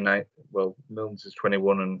 The 29. Well, Milnes is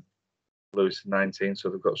 21 and Lewis is 19, so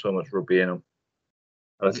they've got so much rugby in them.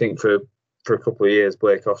 And I think for for a couple of years,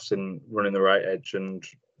 Blake Austin running the right edge and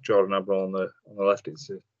Jordan Abrell on the left. It's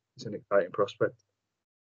an exciting prospect.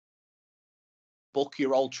 Book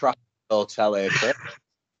your Old Trafford hotel here, Chris.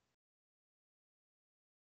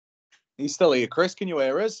 He's still here, Chris. Can you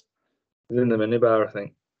hear us? He's in the minibar, I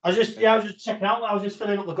think. I was just checking out. I was just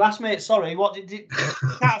filling up the glass, mate. Sorry, what did you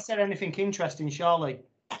can't have said anything interesting, surely?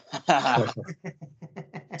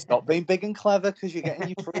 Stop being big and clever because you're getting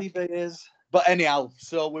your free beers. But anyhow,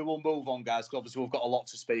 so we will move on, guys, because obviously we've got a lot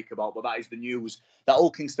to speak about. But that is the news that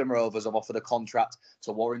Ilkeston Rovers have offered a contract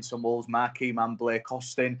to Warrington Wolves marquee man Blake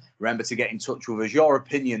Austin. Remember to get in touch with us. Your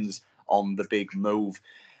opinions on the big move.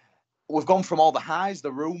 We've gone from all the highs,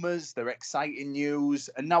 the rumours, the exciting news,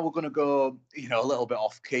 and now we're going to go, a little bit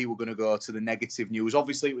off key. We're going to go to the negative news.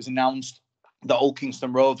 Obviously, it was announced that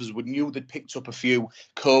Ilkeston Rovers knew they'd picked up a few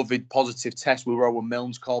COVID positive tests with Rowan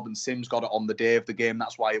Milnes. Corbin Sims got it on the day of the game.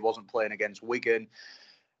 That's why he wasn't playing against Wigan.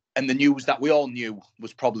 And the news that we all knew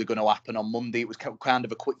was probably going to happen on Monday. It was kind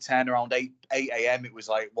of a quick turnaround, 8 a.m. It was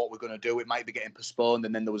like, what we're going to do. It might be getting postponed.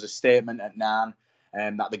 And then there was a statement at 9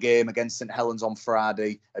 that the game against St Helens on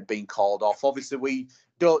Friday had been called off. Obviously, we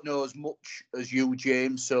don't know as much as you,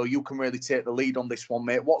 James, so you can really take the lead on this one,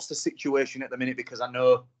 mate. What's the situation at the minute? Because I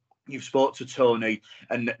know you've spoke to Tony,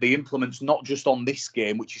 and the implements not just on this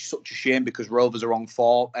game, which is such a shame because Rovers are on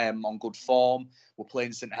good form. We're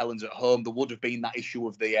playing St Helens at home. There would have been that issue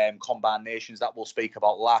of the Combined Nations that we'll speak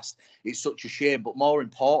about last. It's such a shame. But more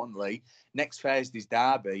importantly, next Thursday's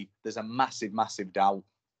derby, there's a massive, massive doubt.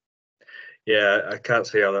 Yeah, I can't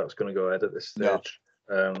see how that's going to go ahead at this stage.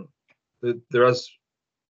 No. There has,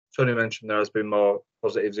 Tony mentioned there has been more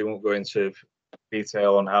positives. He won't go into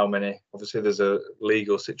detail on how many. Obviously, there's a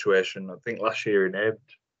legal situation. I think last year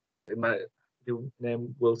he might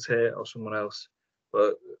name Will Tate or someone else,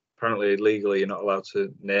 but apparently legally you're not allowed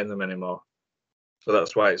to name them anymore. So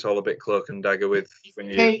that's why it's all a bit cloak and dagger with when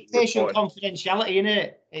you patient confidentiality, isn't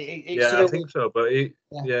it? I think so. But you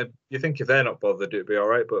think if they're not bothered, it'd be all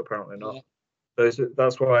right, but apparently not. Yeah. So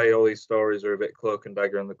that's why all these stories are a bit cloak and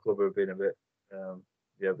dagger, and the club have been a bit,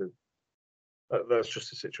 that's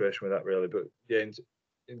just a situation with that, really. But yeah,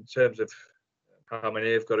 in terms of how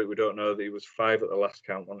many have got it, we don't know. That it was 5 at the last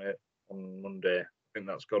count, wasn't it, on Monday? I think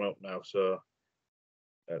that's gone up now. So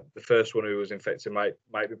the first one who was infected might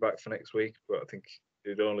be back for next week, but I think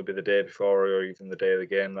it'd only be the day before or even the day of the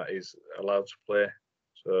game that he's allowed to play.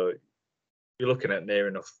 So you're looking at near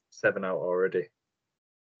enough 7 out already.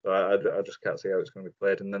 So I just can't see how it's going to be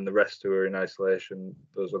played. And then the rest who are in isolation,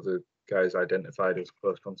 those other guys identified as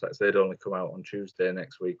close contacts, they'd only come out on Tuesday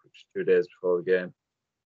next week, which is 2 days before the game.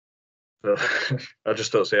 So I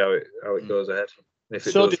just don't see how it goes ahead. If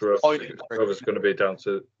it does, Rovers going to be down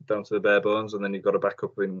to the bare bones, and then you've got to back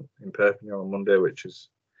up in Perpignan on Monday, which is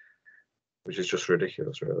just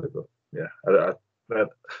ridiculous, really. But yeah,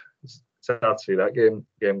 it's hard to see that game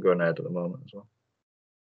going ahead at the moment as well.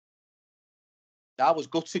 I was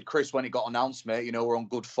gutted, Chris, when it got announced, mate. We're on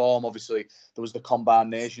good form. Obviously, there was the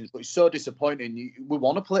Combined Nations, but it's so disappointing. We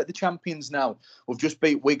want to play the champions now. We've just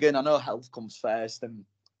beat Wigan. I know health comes first, and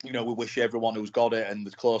we wish everyone who's got it and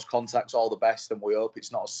the close contacts all the best, and we hope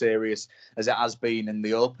it's not as serious as it has been in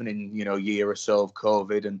the opening, year or so of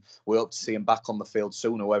COVID, and we hope to see him back on the field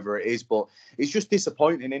soon, whoever it is. But it's just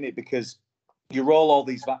disappointing, isn't it? Because you roll all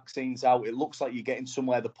these vaccines out, it looks like you're getting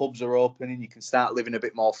somewhere the pubs are open and you can start living a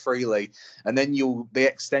bit more freely. And then the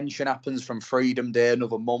extension happens from Freedom Day,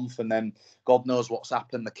 another month, and then God knows what's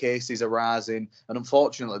happened. The cases are rising. And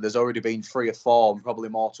unfortunately, there's already been 3 or 4, and probably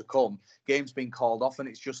more to come. Games being called off, and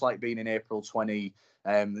it's just like being in April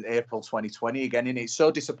 2020 again. And it's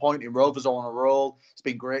so disappointing. Rovers are on a roll. It's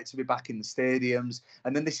been great to be back in the stadiums.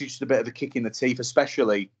 And then this is just a bit of a kick in the teeth,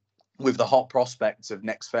 especially with the hot prospects of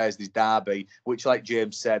next Thursday's derby, which, like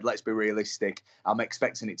James said, let's be realistic, I'm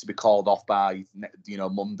expecting it to be called off by,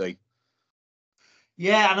 Monday.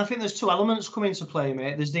 Yeah, and I think there's 2 elements come into play,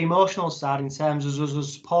 mate. There's the emotional side in terms of us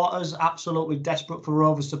as supporters, absolutely desperate for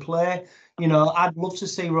Rovers to play. I'd love to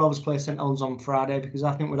see Rovers play St Helens on Friday because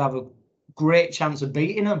I think we'd have a great chance of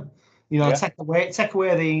beating them. Take away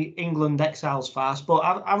the England exiles fast. But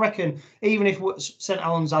I reckon even if St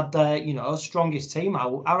Helens had their, strongest team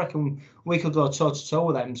out, I reckon we could go toe-to-toe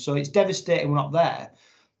with them. So it's devastating we're not there.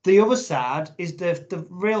 The other side is the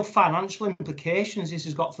real financial implications this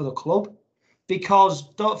has got for the club.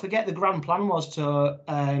 Because don't forget, the grand plan was to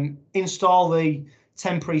install the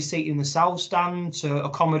temporary seat in the South Stand to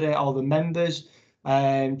accommodate all the members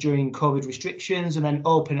during COVID restrictions, and then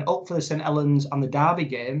open it up for the St Helens and the Derby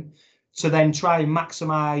game, to then try and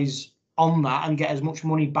maximise on that and get as much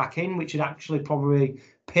money back in, which would actually probably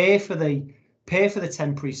pay for the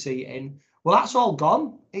temporary seating, Well, that's all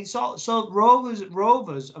gone. It's all so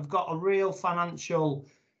Rovers have got a real financial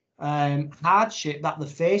hardship that they're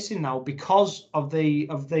facing now because of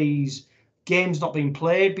these games not being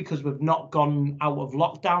played, because we've not gone out of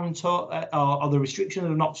lockdown or the restrictions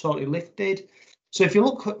have not totally lifted. So if you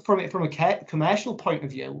look from it from a commercial point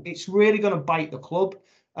of view, it's really going to bite the club.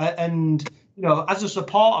 And as a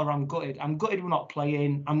supporter, I'm gutted. I'm gutted we're not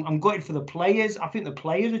playing. I'm gutted for the players. I think the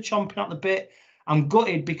players are chomping at the bit. I'm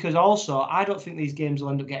gutted because also I don't think these games will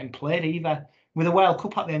end up getting played either. With a World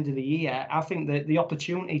Cup at the end of the year, I think that the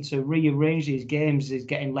opportunity to rearrange these games is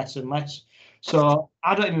getting less and less. So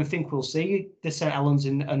I don't even think we'll see the St Helens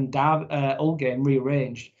and Hull game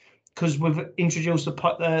rearranged, because we've introduced the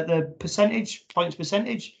points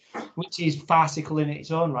percentage, which is farcical in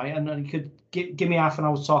its own right. And you could give me half an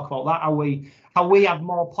hour to talk about that. How we have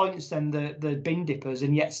more points than the bin dippers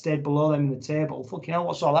and yet stayed below them in the table. Fucking hell,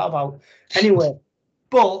 what's all that about? Anyway,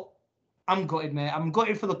 but I'm gutted, mate. I'm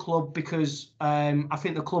gutted for the club because I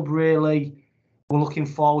think the club really were looking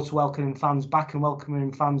forward to welcoming fans back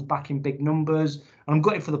in big numbers. And I'm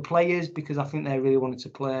gutted for the players because I think they really wanted to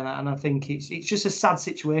play, and I think it's just a sad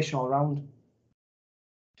situation all around.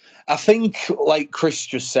 I think, like Chris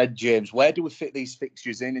just said, James, where do we fit these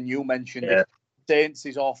fixtures in? And you mentioned if Saints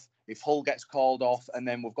is off, if Hull gets called off, and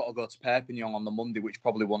then we've got to go to Perpignan on the Monday, which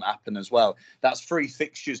probably won't happen as well. That's 3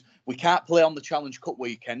 fixtures. We can't play on the Challenge Cup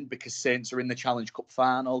weekend because Saints are in the Challenge Cup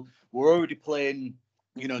final. We're already playing,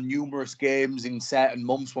 numerous games in certain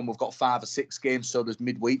months when we've got 5 or 6 games, so there's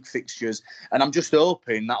midweek fixtures. And I'm just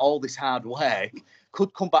hoping that all this hard work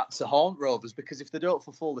could come back to haunt Rovers, because if they don't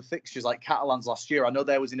fulfil the fixtures like Catalans last year, I know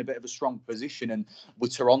they was in a bit of a strong position, and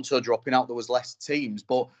with Toronto dropping out, there was less teams,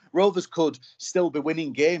 but Rovers could still be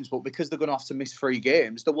winning games, but because they're going to have to miss 3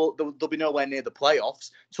 games, they'll be nowhere near the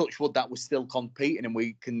playoffs. Touch wood that we're still competing and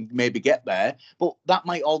we can maybe get there, but that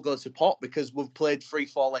might all go to pot because we've played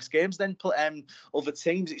 3-4 less games than other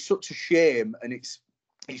teams. It's such a shame, and it's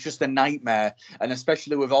just a nightmare. And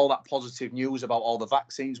especially with all that positive news about all the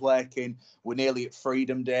vaccines working, we're nearly at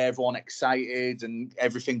Freedom Day, everyone excited and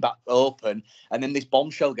everything back open. And then this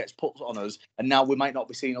bombshell gets put on us, and now we might not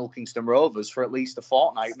be seeing Hull Kingston Rovers for at least a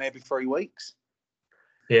fortnight, maybe 3 weeks.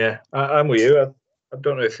 Yeah, I'm with you. I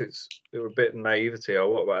don't know if it was a bit of naivety or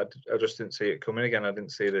what, but I just didn't see it coming again. I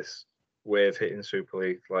didn't see this wave hitting Super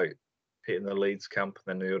League, like hitting the Leeds camp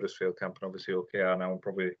and then the Huddersfield camp, and obviously OKR now, and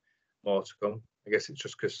probably more to come. I guess it's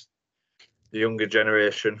just because the younger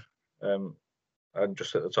generation, I'm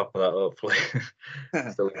just at the top of that, hopefully.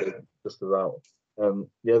 Still just about.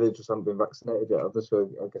 They just haven't been vaccinated yet, so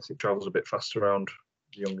I guess it travels a bit faster around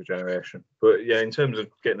the younger generation. But yeah, in terms of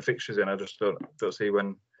getting the fixtures in, I just don't see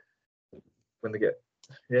when they get.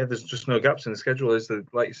 Yeah, there's just no gaps in the schedule. Is there,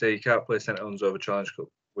 like you say, you can't play St Helens over Challenge Cup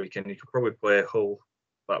weekend. You could probably play Hull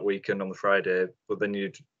that weekend on the Friday, but then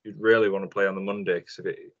you'd really want to play on the Monday, because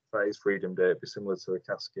if that is Freedom Day, it'd be similar to the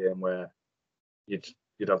Cas game where you'd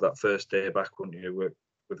have that first day back, wouldn't you,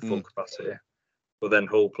 with full capacity. But then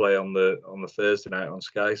Hull play on the Thursday night on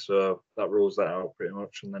Sky, so that rules that out pretty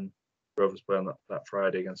much. And then Rovers play on that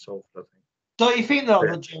Friday against Salford, I think. Don't you think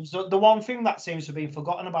though, James, the one thing that seems to be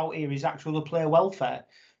forgotten about here is actual the player welfare?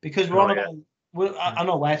 Because I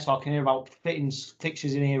know we're talking here about fitting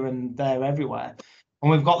fixtures in here and there everywhere. And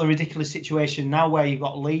we've got the ridiculous situation now where you've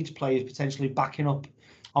got Leeds players potentially backing up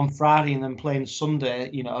on Friday and then playing Sunday,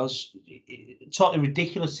 totally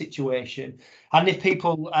ridiculous situation. And if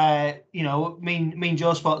people, me and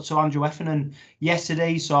Joe spoke to Andrew Effernan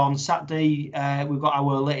yesterday, so on Saturday, we've got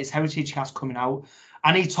our latest Heritage cast coming out,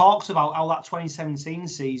 and he talks about how that 2017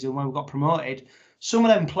 season when we got promoted, some of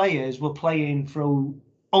them players were playing through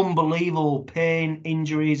unbelievable pain,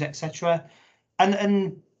 injuries, etc.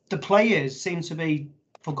 And the players seem to be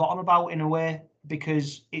forgotten about in a way,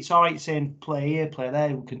 because it's all right saying play here, play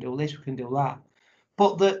there, we can do this, we can do that.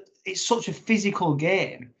 But it's such a physical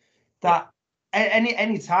game that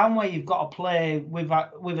any time where you've got to play with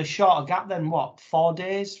a shorter gap than 4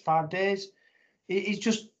 days, 5 days, it's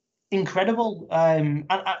just incredible. And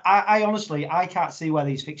I honestly, I can't see where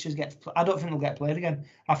these fixtures I don't think they'll get played again.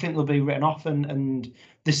 I think they'll be written off, and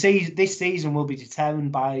this season will be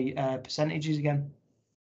determined by percentages again.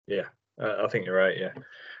 Yeah, I think you're right. Yeah,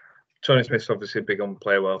 Tony Smith's obviously big on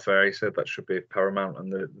player welfare. He said that should be paramount,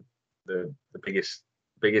 and the biggest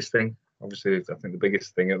thing. Obviously, I think the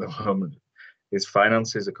biggest thing at the moment is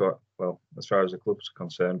finances. Well, as far as the clubs are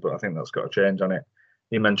concerned, but I think that's got to change on it.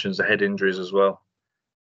 He mentions the head injuries as well.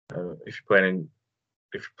 If you're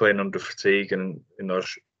playing under fatigue and in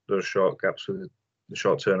those short gaps with the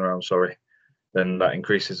short turnaround, then that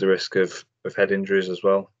increases the risk of head injuries as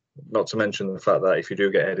well. Not to mention the fact that if you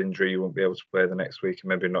do get head injury, you won't be able to play the next week, and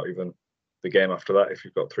maybe not even the game after that if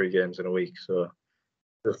you've got 3 games in a week. So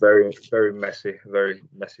just very, very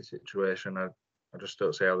messy situation. I just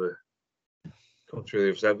don't see how the country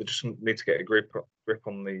lives there. They just need to get a grip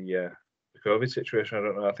on the COVID situation. I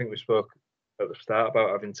don't know. I think we spoke at the start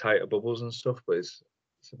about having tighter bubbles and stuff, but it's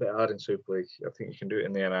a bit hard in Super League. I think you can do it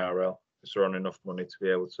in the NRL if they're on enough money to be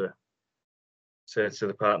able to say to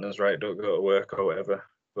the partners, right, don't go to work or whatever.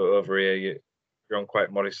 But over here, you're on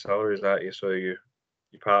quite modest salaries, aren't you? So your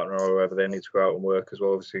partner or whoever, they need to go out and work as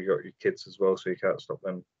well. Obviously, you got your kids as well, so you can't stop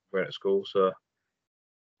them going to school. So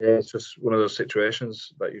yeah, it's just one of those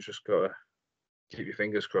situations that you just got to keep your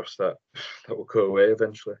fingers crossed that will go away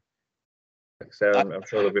eventually. Like I say, I'm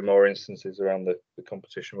sure there'll be more instances around the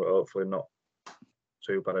competition, but hopefully not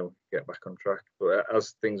too bad and get back on track. But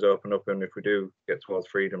as things open up, and if we do get towards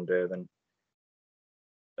Freedom Day, then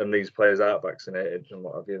and these players aren't vaccinated and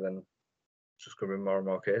what have you, then it's just going to be more and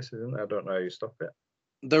more cases, isn't there? I don't know how you stop it.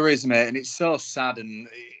 There is, mate, and it's so sad, and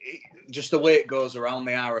just the way it goes around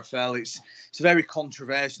the RFL, it's very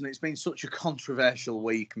controversial. It's been such a controversial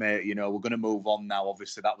week, mate. You know, we're going to move on now.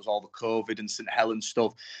 Obviously, that was all the COVID and St Helens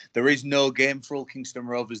stuff. There is no game for Hull Kingston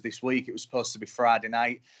Rovers this week. It was supposed to be Friday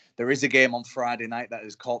night. There is a game on Friday night that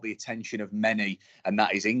has caught the attention of many, and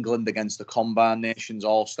that is England against the Combined Nations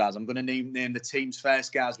All-Stars. I'm going to name the teams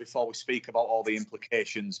first, guys, before we speak about all the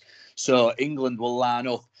implications. So England will line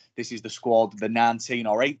up. This is the squad, the 19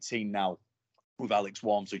 or 18 now, with Alex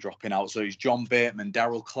Walmsley dropping out. So it's John Bateman,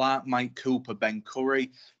 Darryl Clark, Mike Cooper, Ben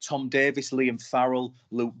Curry, Tom Davis, Liam Farrell,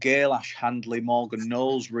 Luke Gale, Ash Handley, Morgan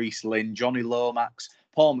Knowles, Reece Lynn, Johnny Lomax,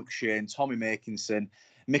 Paul McShane, Tommy Makinson,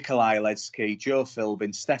 Mikolaj Ledski, Joe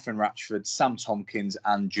Philbin, Stefan Ratchford, Sam Tompkins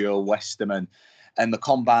and Joe Westerman. And the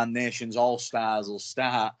Combined Nations All-Stars will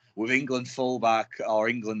start with England fullback or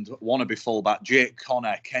England wannabe fullback Jake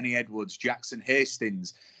Connor, Kenny Edwards, Jackson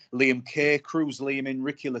Hastings, Liam Kay, Cruz Lehman,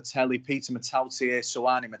 Ricky Latelli, Peter Matautier,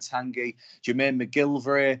 Soani Matangi, Jermaine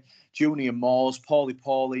McGilvray, Junior Moores,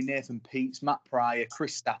 Paulie, Nathan Peets, Matt Pryor,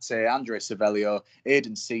 Chris State, Andre Savelio,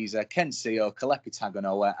 Aidan Caesar, Ken Seo, Kalepi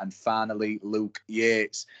Taganoa, and finally Luke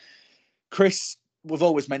Yates. Chris, we've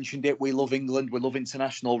always mentioned it. We love England. We love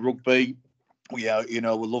international rugby. We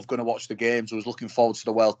love going to watch the games. I was looking forward to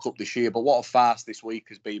the World Cup this year. But what a farce this week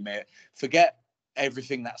has been, mate. Forget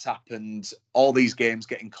everything that's happened, all these games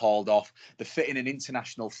getting called off, the fitting an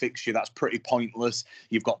international fixture that's pretty pointless.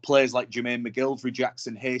 You've got players like Jermaine McGilvray,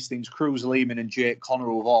 Jackson Hastings, Cruz Lehman and Jake Connor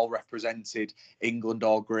who have all represented England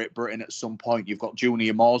or Great Britain at some point. You've got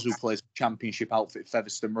Junior Moores who plays Championship outfit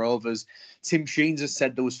Featherstone Rovers. Tim Sheens has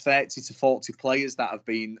said there was 30 to 40 players that have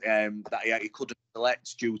been that he couldn't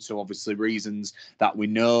select due to obviously reasons that we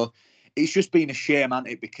know. It's just been a shame, hasn't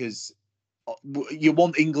it? Because you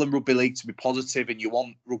want England Rugby League to be positive and you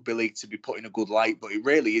want Rugby League to be put in a good light, but it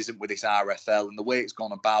really isn't with this RFL and the way it's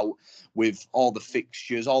gone about with all the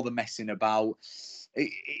fixtures, all the messing about.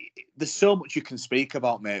 There's so much you can speak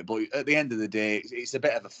about, mate, but at the end of the day, it's a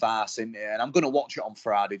bit of a farce, isn't it? And I'm going to watch it on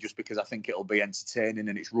Friday just because I think it'll be entertaining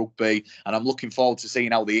and it's rugby, and I'm looking forward to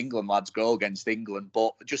seeing how the England lads go against England.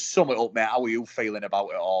 But just sum it up, mate. How are you feeling about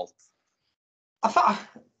it all?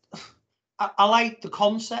 I like the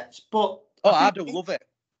concept, but I do love it.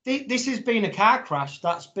 This has been a car crash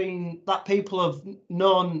that people have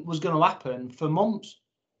known was going to happen for months,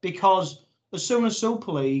 because as soon as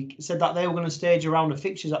Super League said that they were going to stage a round of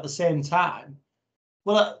fixtures at the same time,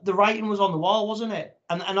 well, the writing was on the wall, wasn't it?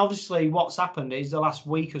 And obviously what's happened is the last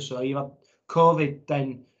week or so, you've had COVID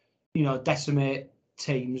then, decimate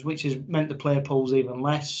teams, which has meant the player pool's even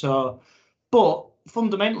less. So, but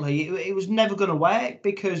fundamentally, it was never going to work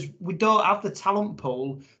because we don't have the talent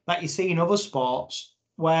pool that you see in other sports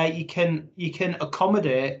where you can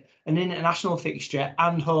accommodate an international fixture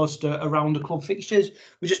and host a round of club fixtures.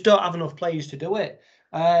 We just don't have enough players to do it.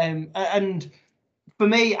 And for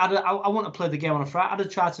me, I want to play the game on a Friday. I'd have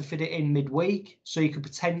tried to fit it in midweek so you could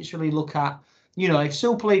potentially look at, if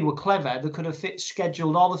Super League were clever, they could have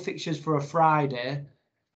scheduled all the fixtures for a Friday,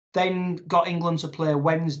 then got England to play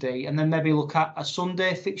Wednesday, and then maybe look at a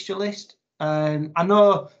Sunday fixture list. I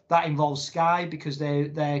know that involves Sky because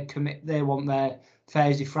they want their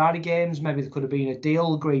Thursday, Friday games. Maybe there could have been a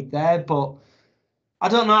deal agreed there, but I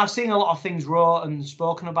don't know. I've seen a lot of things wrote and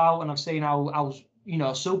spoken about, and I've seen how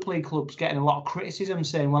Super League clubs getting a lot of criticism,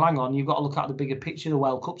 saying, well, hang on, you've got to look at the bigger picture. The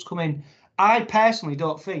World Cup's coming. I personally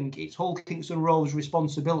don't think it's Hull Kingston Rovers'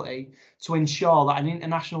 responsibility to ensure that an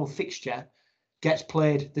international fixture gets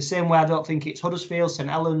played the same way. I don't think it's Huddersfield, St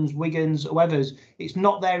Helens, Wigan's, whoever's. It's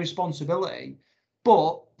not their responsibility.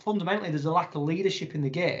 But fundamentally, there's a lack of leadership in the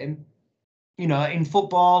game. In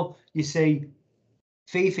football, you see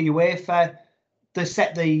FIFA, UEFA, they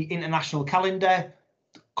set the international calendar.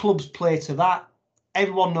 clubs play to that.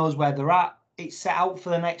 Everyone knows where they're at. It's set out for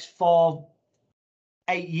the next 4-8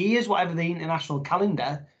 years, whatever the international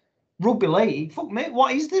calendar. Rugby league, fuck me,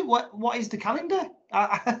 what is the calendar?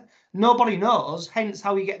 Nobody knows. Hence,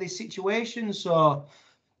 how you get this situation. So,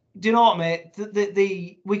 do you know what,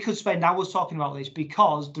 mate? We could spend hours talking about this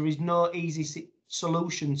because there is no easy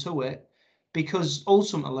solution to it. Because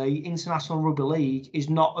ultimately, international rugby league is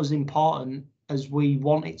not as important as we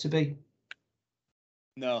want it to be.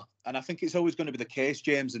 No, and I think it's always going to be the case,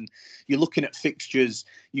 James. And you're looking at fixtures,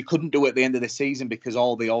 you couldn't do it at the end of the season because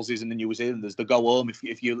all the Aussies and the New Zealanders, they go home.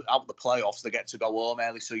 If you're out the playoffs, they get to go home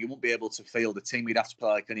early, so you won't be able to field the team. You'd have to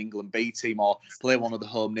play like an England B team or play one of the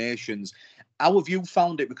home nations. How have you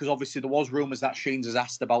found it? Because obviously there was rumours that Sheens has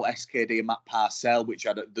asked about SKD and Matt Parcell, which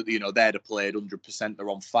they'd have played 100%. They're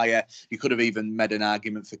on fire. You could have even made an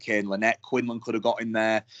argument for Kane Lynette. Quinlan could have got in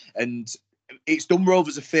there, and it's done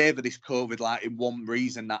Rovers a favour, this COVID, like in one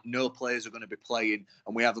reason, that no players are going to be playing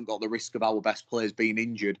and we haven't got the risk of our best players being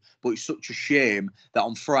injured. But it's such a shame that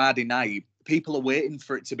on Friday night, people are waiting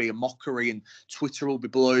for it to be a mockery and Twitter will be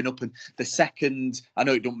blowing up. And the second, I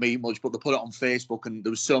know it don't mean much, but they put it on Facebook and there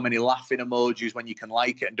was so many laughing emojis when you can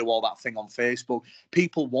like it and do all that thing on Facebook.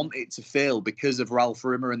 People want it to fail because of Ralph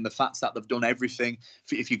Rimmer and the fact that they've done everything.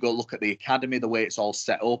 If you go look at the academy, the way it's all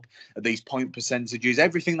set up, these point percentages,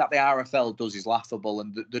 everything that the RFL does is laughable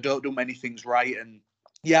and they don't do many things right. And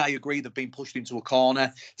yeah, I agree. They've been pushed into a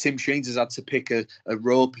corner. Tim Sheens has had to pick a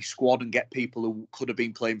ropey squad and get people who could have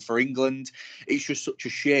been playing for England. It's just such a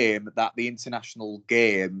shame that the international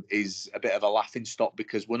game is a bit of a laughing stock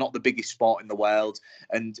because we're not the biggest sport in the world.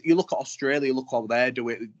 And you look at Australia, look how they do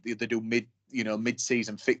it. They do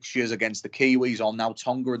mid-season fixtures against the Kiwis or now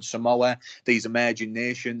Tonga and Samoa, these emerging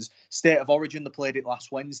nations. State of Origin, they played it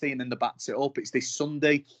last Wednesday and then they backed it up. It's this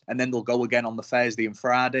Sunday and then they'll go again on the Thursday and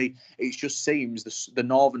Friday. It just seems the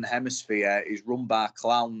Northern Hemisphere is run by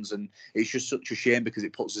clowns and it's just such a shame because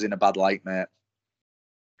it puts us in a bad light, mate.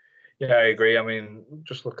 Yeah, I agree. I mean,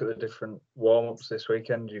 just look at the different warm-ups this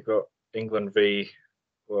weekend. You've got England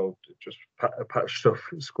just a patched up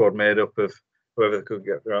squad made up of whoever they could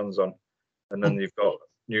get their hands on. And then you've got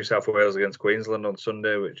New South Wales against Queensland on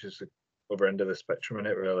Sunday, which is the other end of the spectrum,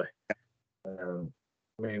 isn't it, really?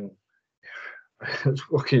 I mean,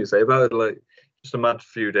 what can you say about it? Like, just a mad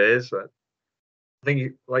few days. I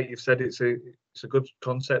think, like you've said, it's a good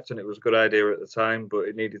concept and it was a good idea at the time, but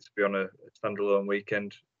it needed to be on a standalone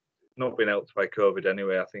weekend. Not being helped by COVID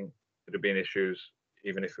anyway. I think there'd have been issues,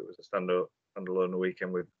 even if it was a standalone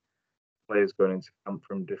weekend with players going into camp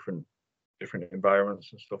from different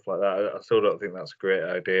environments and stuff like that. I still don't think that's a great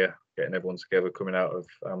idea, getting everyone together, coming out of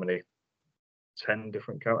how many 10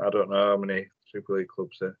 different camps. I don't know how many Super League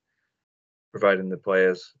clubs are providing the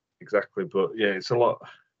players exactly, but yeah, it's a lot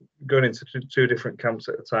going into two different camps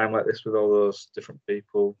at a time like this with all those different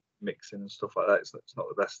people mixing and stuff like that. It's not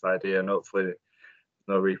the best idea, and hopefully there's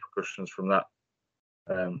no repercussions from that.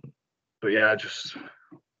 But yeah, just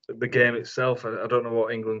the game itself, I don't know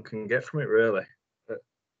what England can get from it really.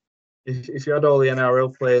 If you had all the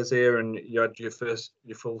NRL players here and you had your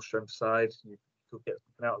full strength side, you could get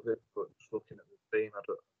something out of it. But just looking at the team,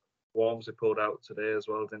 Worms they pulled out today as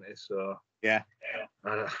well, didn't he? So yeah,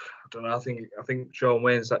 I don't know. I think Sean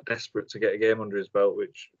Wayne's that desperate to get a game under his belt,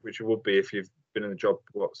 which it would be if you've been in the job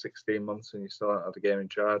 16 months and you still haven't had a game in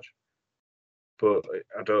charge. But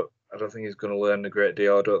I don't think he's going to learn a great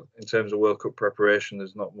deal. In terms of World Cup preparation,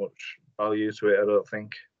 there's not much value to it. I don't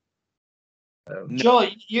think. Joe,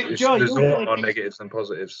 there's a lot more negatives than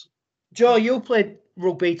positives. Joe, you played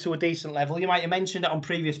rugby to a decent level. You might have mentioned it on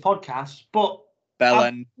previous podcasts, but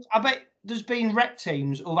I bet there's been rep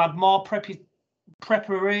teams who've had more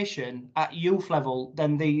preparation at youth level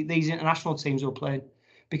than these international teams who are playing.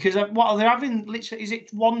 Because what are they having? Literally, is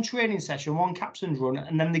it one training session, one captain's run,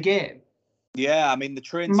 and then the game? Yeah, I mean the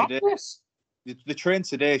train today. Madness. The train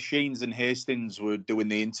today, Sheens and Hastings were doing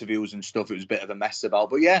the interviews and stuff. It was a bit of a mess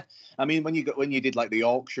about, but yeah, I mean when you did like the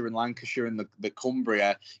Yorkshire and Lancashire and the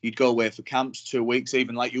Cumbria, you'd go away for camps 2 weeks.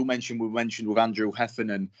 Even like we mentioned with Andrew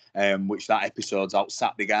Heffernan, which that episode's out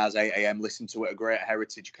Saturday, guys, 8 a.m. Listen to it, a great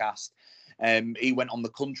heritage cast. He went on the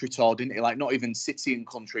country tour, didn't he? Like not even city and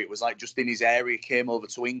country. It was like just in his area. Came over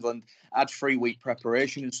to England, had 3-week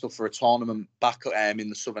preparation and stuff for a tournament back in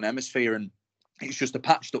the Southern Hemisphere, and it's just a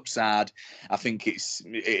patched up side. I think it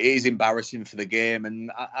is embarrassing for the game,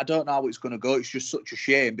 and I don't know how it's going to go. It's just such a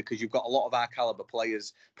shame because you've got a lot of our caliber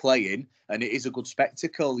players playing, and it is a good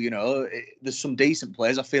spectacle. You know, there's some decent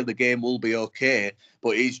players. I feel the game will be okay,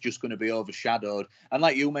 but it is just going to be overshadowed. And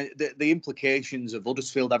like you mentioned, the implications of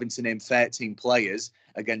Huddersfield having to name 13 players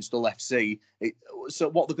against Hull FC. So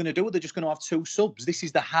what they're going to do, they're just going to have 2 subs. This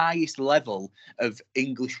is the highest level of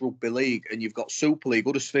English rugby league, and you've got Super League,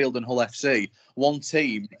 Huddersfield and Hull FC. One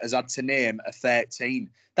team has had to name a 13.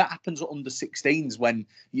 That happens at under 16s when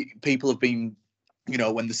people have been,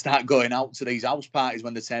 when they start going out to these house parties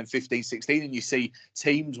when they turn 15, 16, and you see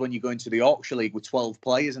teams when you go into the Yorkshire League with 12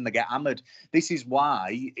 players and they get hammered. This is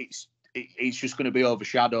why it's just going to be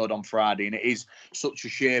overshadowed on Friday, and it is such a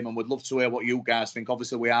shame, and we'd love to hear what you guys think.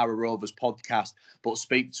 Obviously, we are a Rovers podcast, but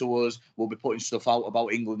speak to us. We'll be putting stuff out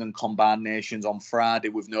about England and Combined Nations on Friday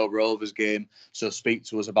with no Rovers game, so speak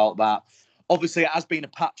to us about that. Obviously, it has been a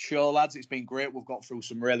packed show, lads. It's been great. We've got through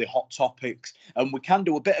some really hot topics, and we can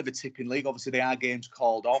do a bit of a tipping league. Obviously, there are games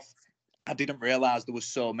called off. I didn't realise there was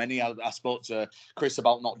so many. I spoke to Chris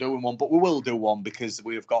about not doing one, but we will do one because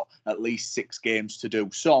we've got at least 6 games to do.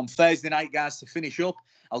 So on Thursday night, guys, to finish up,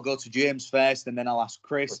 I'll go to James first and then I'll ask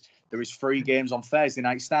Chris. There is 3 games on Thursday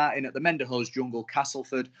night, starting at the Menderhose Jungle.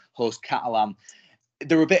 Castleford host Catalan.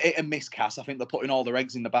 They're a bit hit and miss, Cass. I think they're putting all their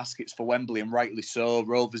eggs in the baskets for Wembley, and rightly so.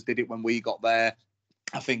 Rovers did it when we got there.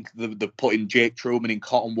 I think they're putting Jake Truman in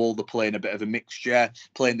cotton wool. They're playing a bit of a mixture,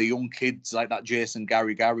 playing the young kids like that Jason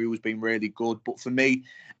Gary, who's been really good. But for me,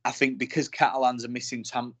 I think because Catalans are missing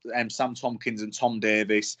Sam Tompkins and Tom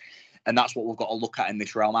Davis, and that's what we've got to look at in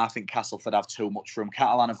this realm. I think Castleford have too much for them.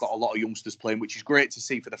 Catalan have got a lot of youngsters playing, which is great to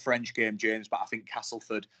see for the French game, James, but I think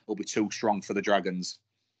Castleford will be too strong for the Dragons.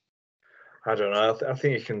 I don't know. I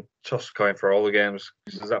think you can toss a coin for all the games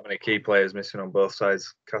because there's that many key players missing on both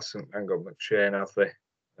sides. Castle and got McShane, have they?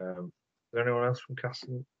 Is there anyone else from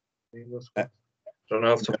Castle? I don't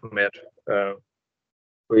know off the top of my head.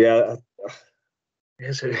 But yeah,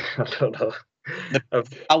 I don't know.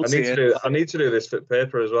 I need to do this fit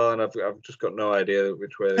paper as well, and I've just got no idea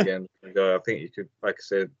which way the game's going to go. I think you could, like I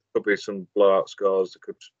said, could be some blowout scores.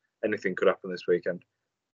 Anything could happen this weekend.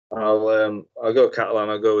 I'll go Catalan.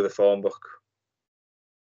 I'll go with the form book.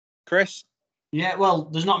 Chris? Yeah, well,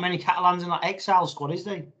 there's not many Catalans in that exile squad, is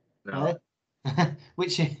there? No.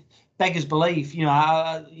 Which beggars belief.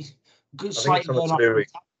 I think it's something to do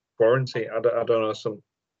with quarantine. I don't know,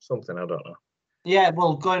 something I don't know. Yeah,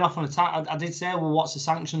 well, going off on attack, I did say, well, what's the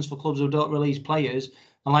sanctions for clubs who don't release players?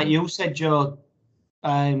 And like you said, Joe,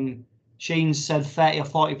 Sheen said 30 or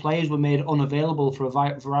 40 players were made unavailable for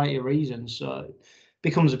a variety of reasons. So it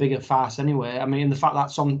becomes a bigger farce anyway. I mean, the fact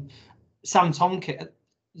that Sam Tompkins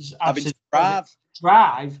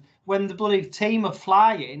drive when the bloody team are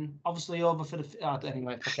flying, obviously over for the.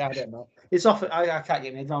 Anyway, I don't know. It's off. I can't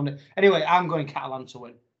get my head around it. Anyway, I'm going Catalan to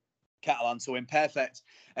win. Catalan to win, perfect.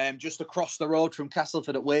 Just across the road from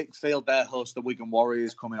Castleford at Wakefield, their host, the Wigan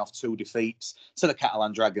Warriors, coming off 2 defeats to the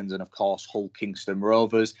Catalan Dragons and, of course, Hull Kingston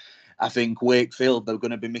Rovers. I think Wakefield, they're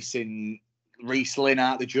going to be missing Reece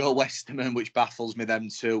Linnart, the Joe Westerman, which baffles me, them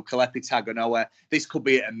too. Kalepi Taganoa. This could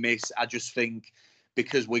be a miss. I just think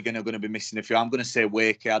because Wigan are going to be missing a few, I'm going to say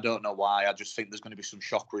Wakey. I don't know why. I just think there's going to be some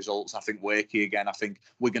shock results. I think Wakey again. I think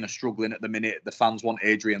Wigan are struggling at the minute. The fans want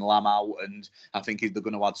Adrian Lam out, and I think they're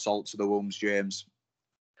going to add salt to the wounds, James.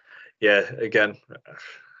 Yeah, again.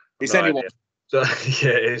 It's anyone. So,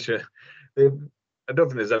 yeah, it is. I don't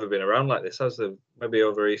think there's ever been around like this, has there? Maybe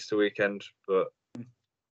over Easter weekend, but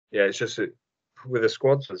yeah, it's just with the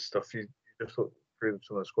squads and stuff, you just look through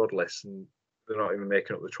some of the squad lists and they're not even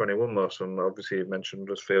making up the 21 most of them. Obviously, you mentioned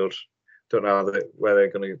Huddersfield. Don't know where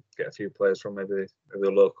they're going to get a few players from, maybe the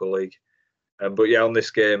local league. But yeah, on this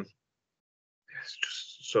game, it's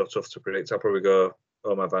just so tough to predict. I'll probably go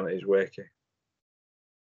home advantage, Wakey.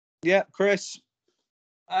 Yeah, Chris.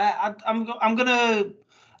 I'm gonna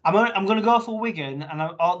go for Wigan, and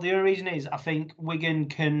the only reason is I think Wigan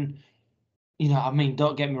can.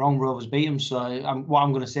 Don't get me wrong, Rovers beat them, so what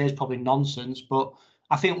I'm going to say is probably nonsense, but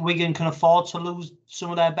I think Wigan can afford to lose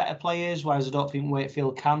some of their better players, whereas I don't think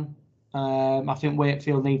Wakefield can. I think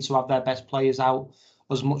Wakefield needs to have their best players out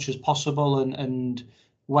as much as possible, and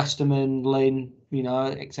Westerman, Lynn,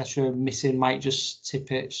 etc. missing might just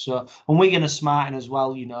tip it. So, and Wigan are smarting as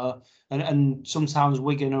well, and sometimes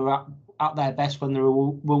Wigan are at their best when they're a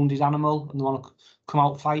wounded animal and they want to come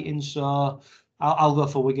out fighting. So, I'll go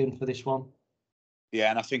for Wigan for this one. Yeah,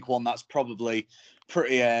 and I think one that's probably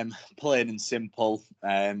pretty plain and simple.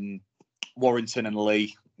 Warrington and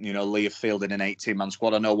Lee. Lee have fielded an 18-man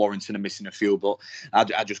squad. I know Warrington are missing a few, but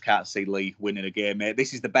I just can't see Lee winning a game, mate.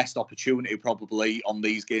 This is the best opportunity probably on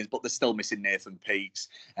these games, but they're still missing Nathan Peaks,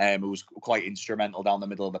 who was quite instrumental down the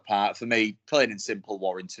middle of the park. For me, plain and simple,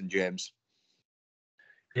 Warrington, James.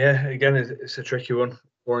 Yeah, again, it's a tricky one.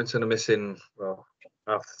 Warrington are missing,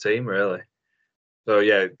 half the team, really. So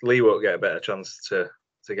yeah, Lee won't get a better chance to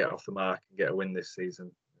get off the mark and get a win this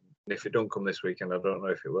season. And if it don't come this weekend, I don't know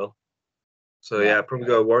if it will. So yeah, I'd probably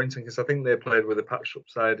go Warrington because I think they played with a patched up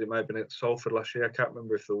side. It might have been at Salford last year. I can't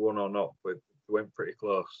remember if they won or not, but they went pretty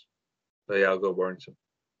close. So yeah, I'll go Warrington.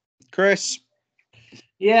 Chris?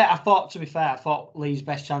 Yeah, to be fair, I thought Lee's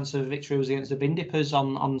best chance of victory was against the Bin Dippers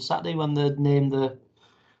on Saturday when they named the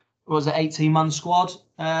 18-man squad.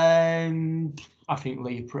 I think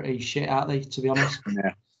Lee are pretty shit, aren't they, to be honest?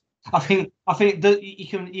 Yeah. I think that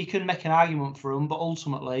you can make an argument for them, but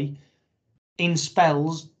ultimately, in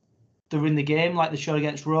spells, they're in the game like they showed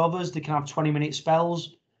against Rovers. They can have 20-minute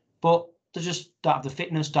spells, but they just don't have the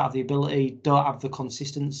fitness, don't have the ability, don't have the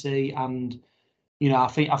consistency, and I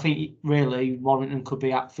think really Warrington could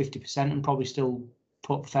be at 50% and probably still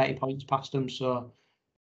put 30 points past them. So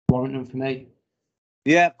Warrington for me.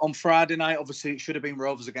 Yeah, on Friday night, obviously, it should have been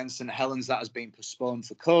Rovers against St Helens. That has been postponed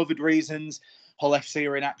for COVID reasons. Hull FC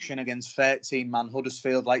are in action against 13-man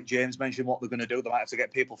Huddersfield. Like James mentioned, what they're going to do, they might have to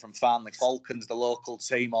get people from Farnley Falcons, the local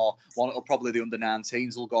team, or probably the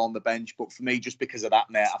under-19s will go on the bench. But for me, just because of that,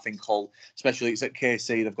 mate, I think Hull, especially it's at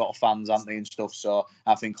KC, they've got fans, haven't they, and stuff. So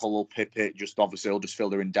I think Hull will pip it. Just obviously,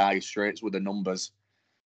 Huddersfield are in dire straits with the numbers.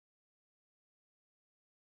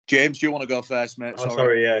 James, do you want to go first, mate?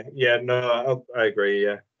 Sorry, no, I agree.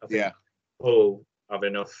 Yeah, I think Hull have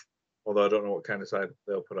enough. Although I don't know what kind of side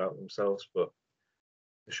they'll put out themselves, but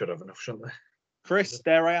they should have enough, shouldn't they? Chris,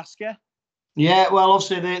 dare I ask you? Yeah, well,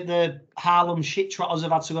 obviously the Harlem shit trotters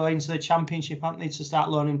have had to go into the Championship, haven't they, to start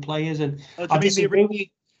loaning players. And I disagree with you,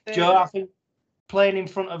 Joe. I think playing in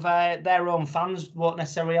front of their own fans won't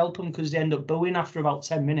necessarily help them because they end up booing after about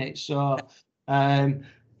 10 minutes. So, I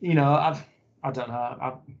don't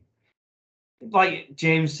know. Like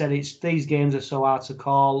James said, these games are so hard to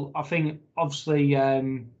call. I think obviously, I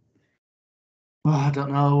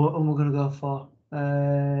don't know what we're going to go for.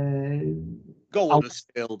 Go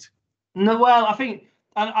Huddersfield. No, well, I think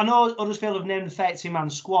I know Huddersfield have named the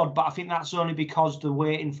 30-man squad, but I think that's only because they're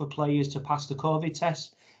waiting for players to pass the COVID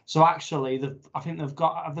test. So actually, I think have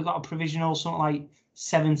they got a provisional something like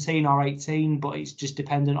 17 or 18, but it's just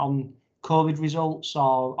dependent on COVID results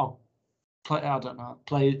or I don't know,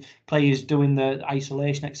 players doing the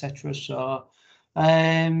isolation, etc. So,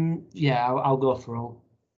 I'll go for all.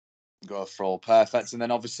 Go for all, perfect. And then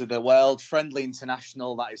obviously the World Friendly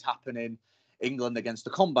International that is happening, England against the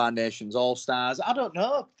Combined Nations All-Stars. I don't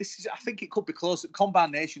know. I think it could be close.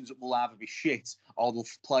 Combined Nations will either be shit or they'll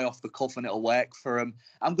play off the cuff and it'll work for them.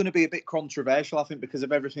 I'm going to be a bit controversial, I think, because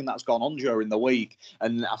of everything that's gone on during the week.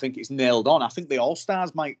 And I think it's nailed on. I think the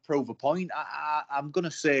All-Stars might prove a point. I'm going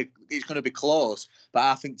to say it's going to be close, but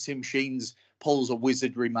I think Tim Sheens pulls a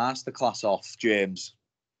wizardry masterclass off, James.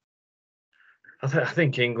 I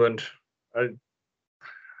think England. I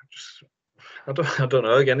don't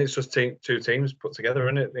know. Again, it's just two teams put together,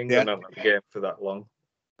 isn't it? England haven't had the game for that long,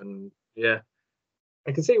 and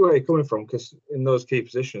I can see where you're coming from because in those key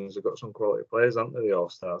positions they've got some quality players, haven't they? The All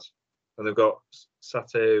Stars, and they've got Sate,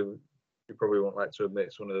 who you probably won't like to admit,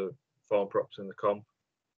 it's one of the form props in the comp.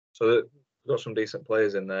 So they've got some decent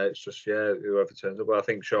players in there. It's just whoever turns up. But I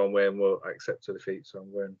think Sean Wayne will accept a defeat, so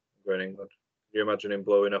I'm going England. Can you imagine him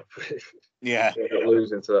blowing up?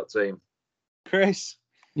 Losing to that team. Chris.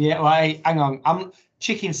 Yeah, well, hang on.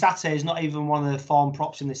 Chicken Satay is not even one of the form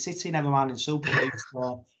props in the city, never mind in Super League.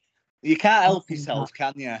 So. You can't help yourself,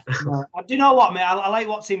 can you? No. Do you know what, mate? I like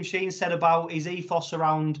what Tim Sheen said about his ethos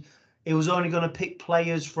around he was only going to pick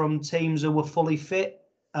players from teams who were fully fit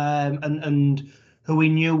and who he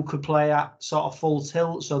knew could play at sort of full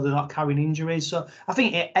tilt, so they're not carrying injuries. So I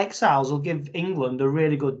think Exiles will give England a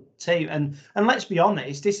really good team. And let's be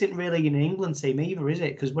honest, this isn't really an England team either, is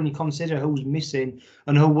it? Because when you consider who's missing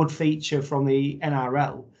and who would feature from the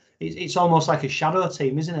NRL, it's almost like a shadow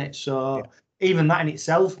team, isn't it? So even that in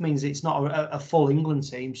itself means it's not a full England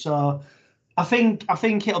team. So I think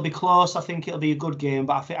it'll be close. I think it'll be a good game,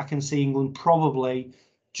 but I think I can see England probably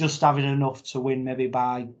just having enough to win, maybe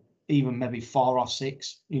by even maybe 4 or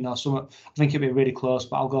 6. I think it'll be really close,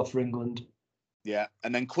 but I'll go for England. Yeah,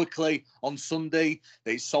 and then quickly on Sunday,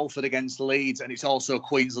 it's Salford against Leeds, and it's also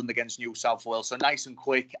Queensland against New South Wales. So nice and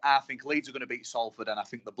quick. I think Leeds are going to beat Salford, and I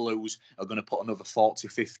think the Blues are going to put another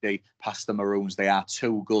 40-50 past the Maroons. They are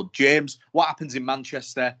too good. James, what happens in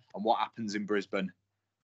Manchester and what happens in Brisbane?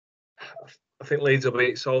 I think Leeds will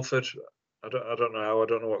beat Salford. I don't know how. I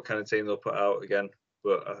don't know what kind of team they'll put out again,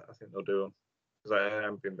 but I think they'll do them. Because I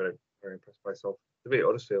haven't been very, very impressed by Salford. They beat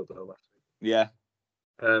Huddersfield though last week. Yeah.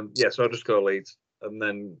 So I'll just go Leeds. And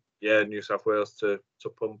then, New South Wales to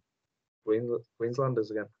pump Queenslanders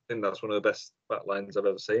again. I think that's one of the best back lines I've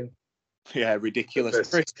ever seen. Yeah, ridiculous.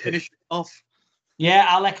 Chris, finish it off. Yeah,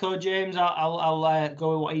 I'll echo James. I'll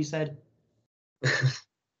go with what he said.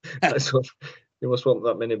 You must want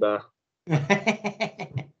that minibar.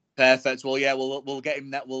 Perfect. Well, yeah, we'll get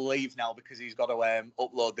him. We'll leave now because he's got to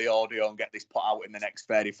upload the audio and get this put out in the next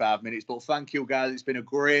 35 minutes. But thank you, guys. It's been a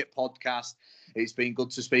great podcast. It's been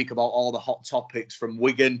good to speak about all the hot topics from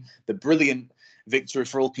Wigan, the brilliant victory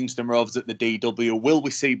for Ilkeston Rovers at the DW. Will we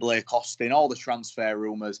see Blake Austin? All the transfer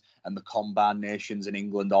rumours and the Combined Nations and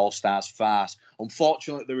England All-Stars farce.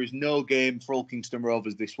 Unfortunately, there is no game for Ilkeston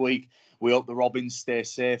Rovers this week. We hope the Robins stay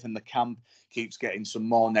safe and the camp keeps getting some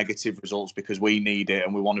more negative results because we need it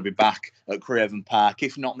and we want to be back at Craven Park,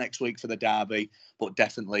 if not next week for the derby, but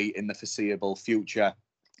definitely in the foreseeable future.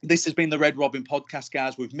 This has been the Red Robin podcast,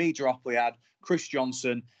 guys, with me, Droppliad, Chris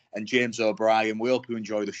Johnson and James O'Brien. We hope you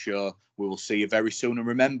enjoy the show. We will see you very soon. And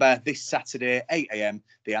remember, this Saturday, 8 a.m,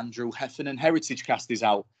 the Andrew Heffernan Heritage Cast is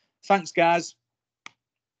out. Thanks, guys.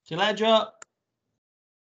 See you later, Joe.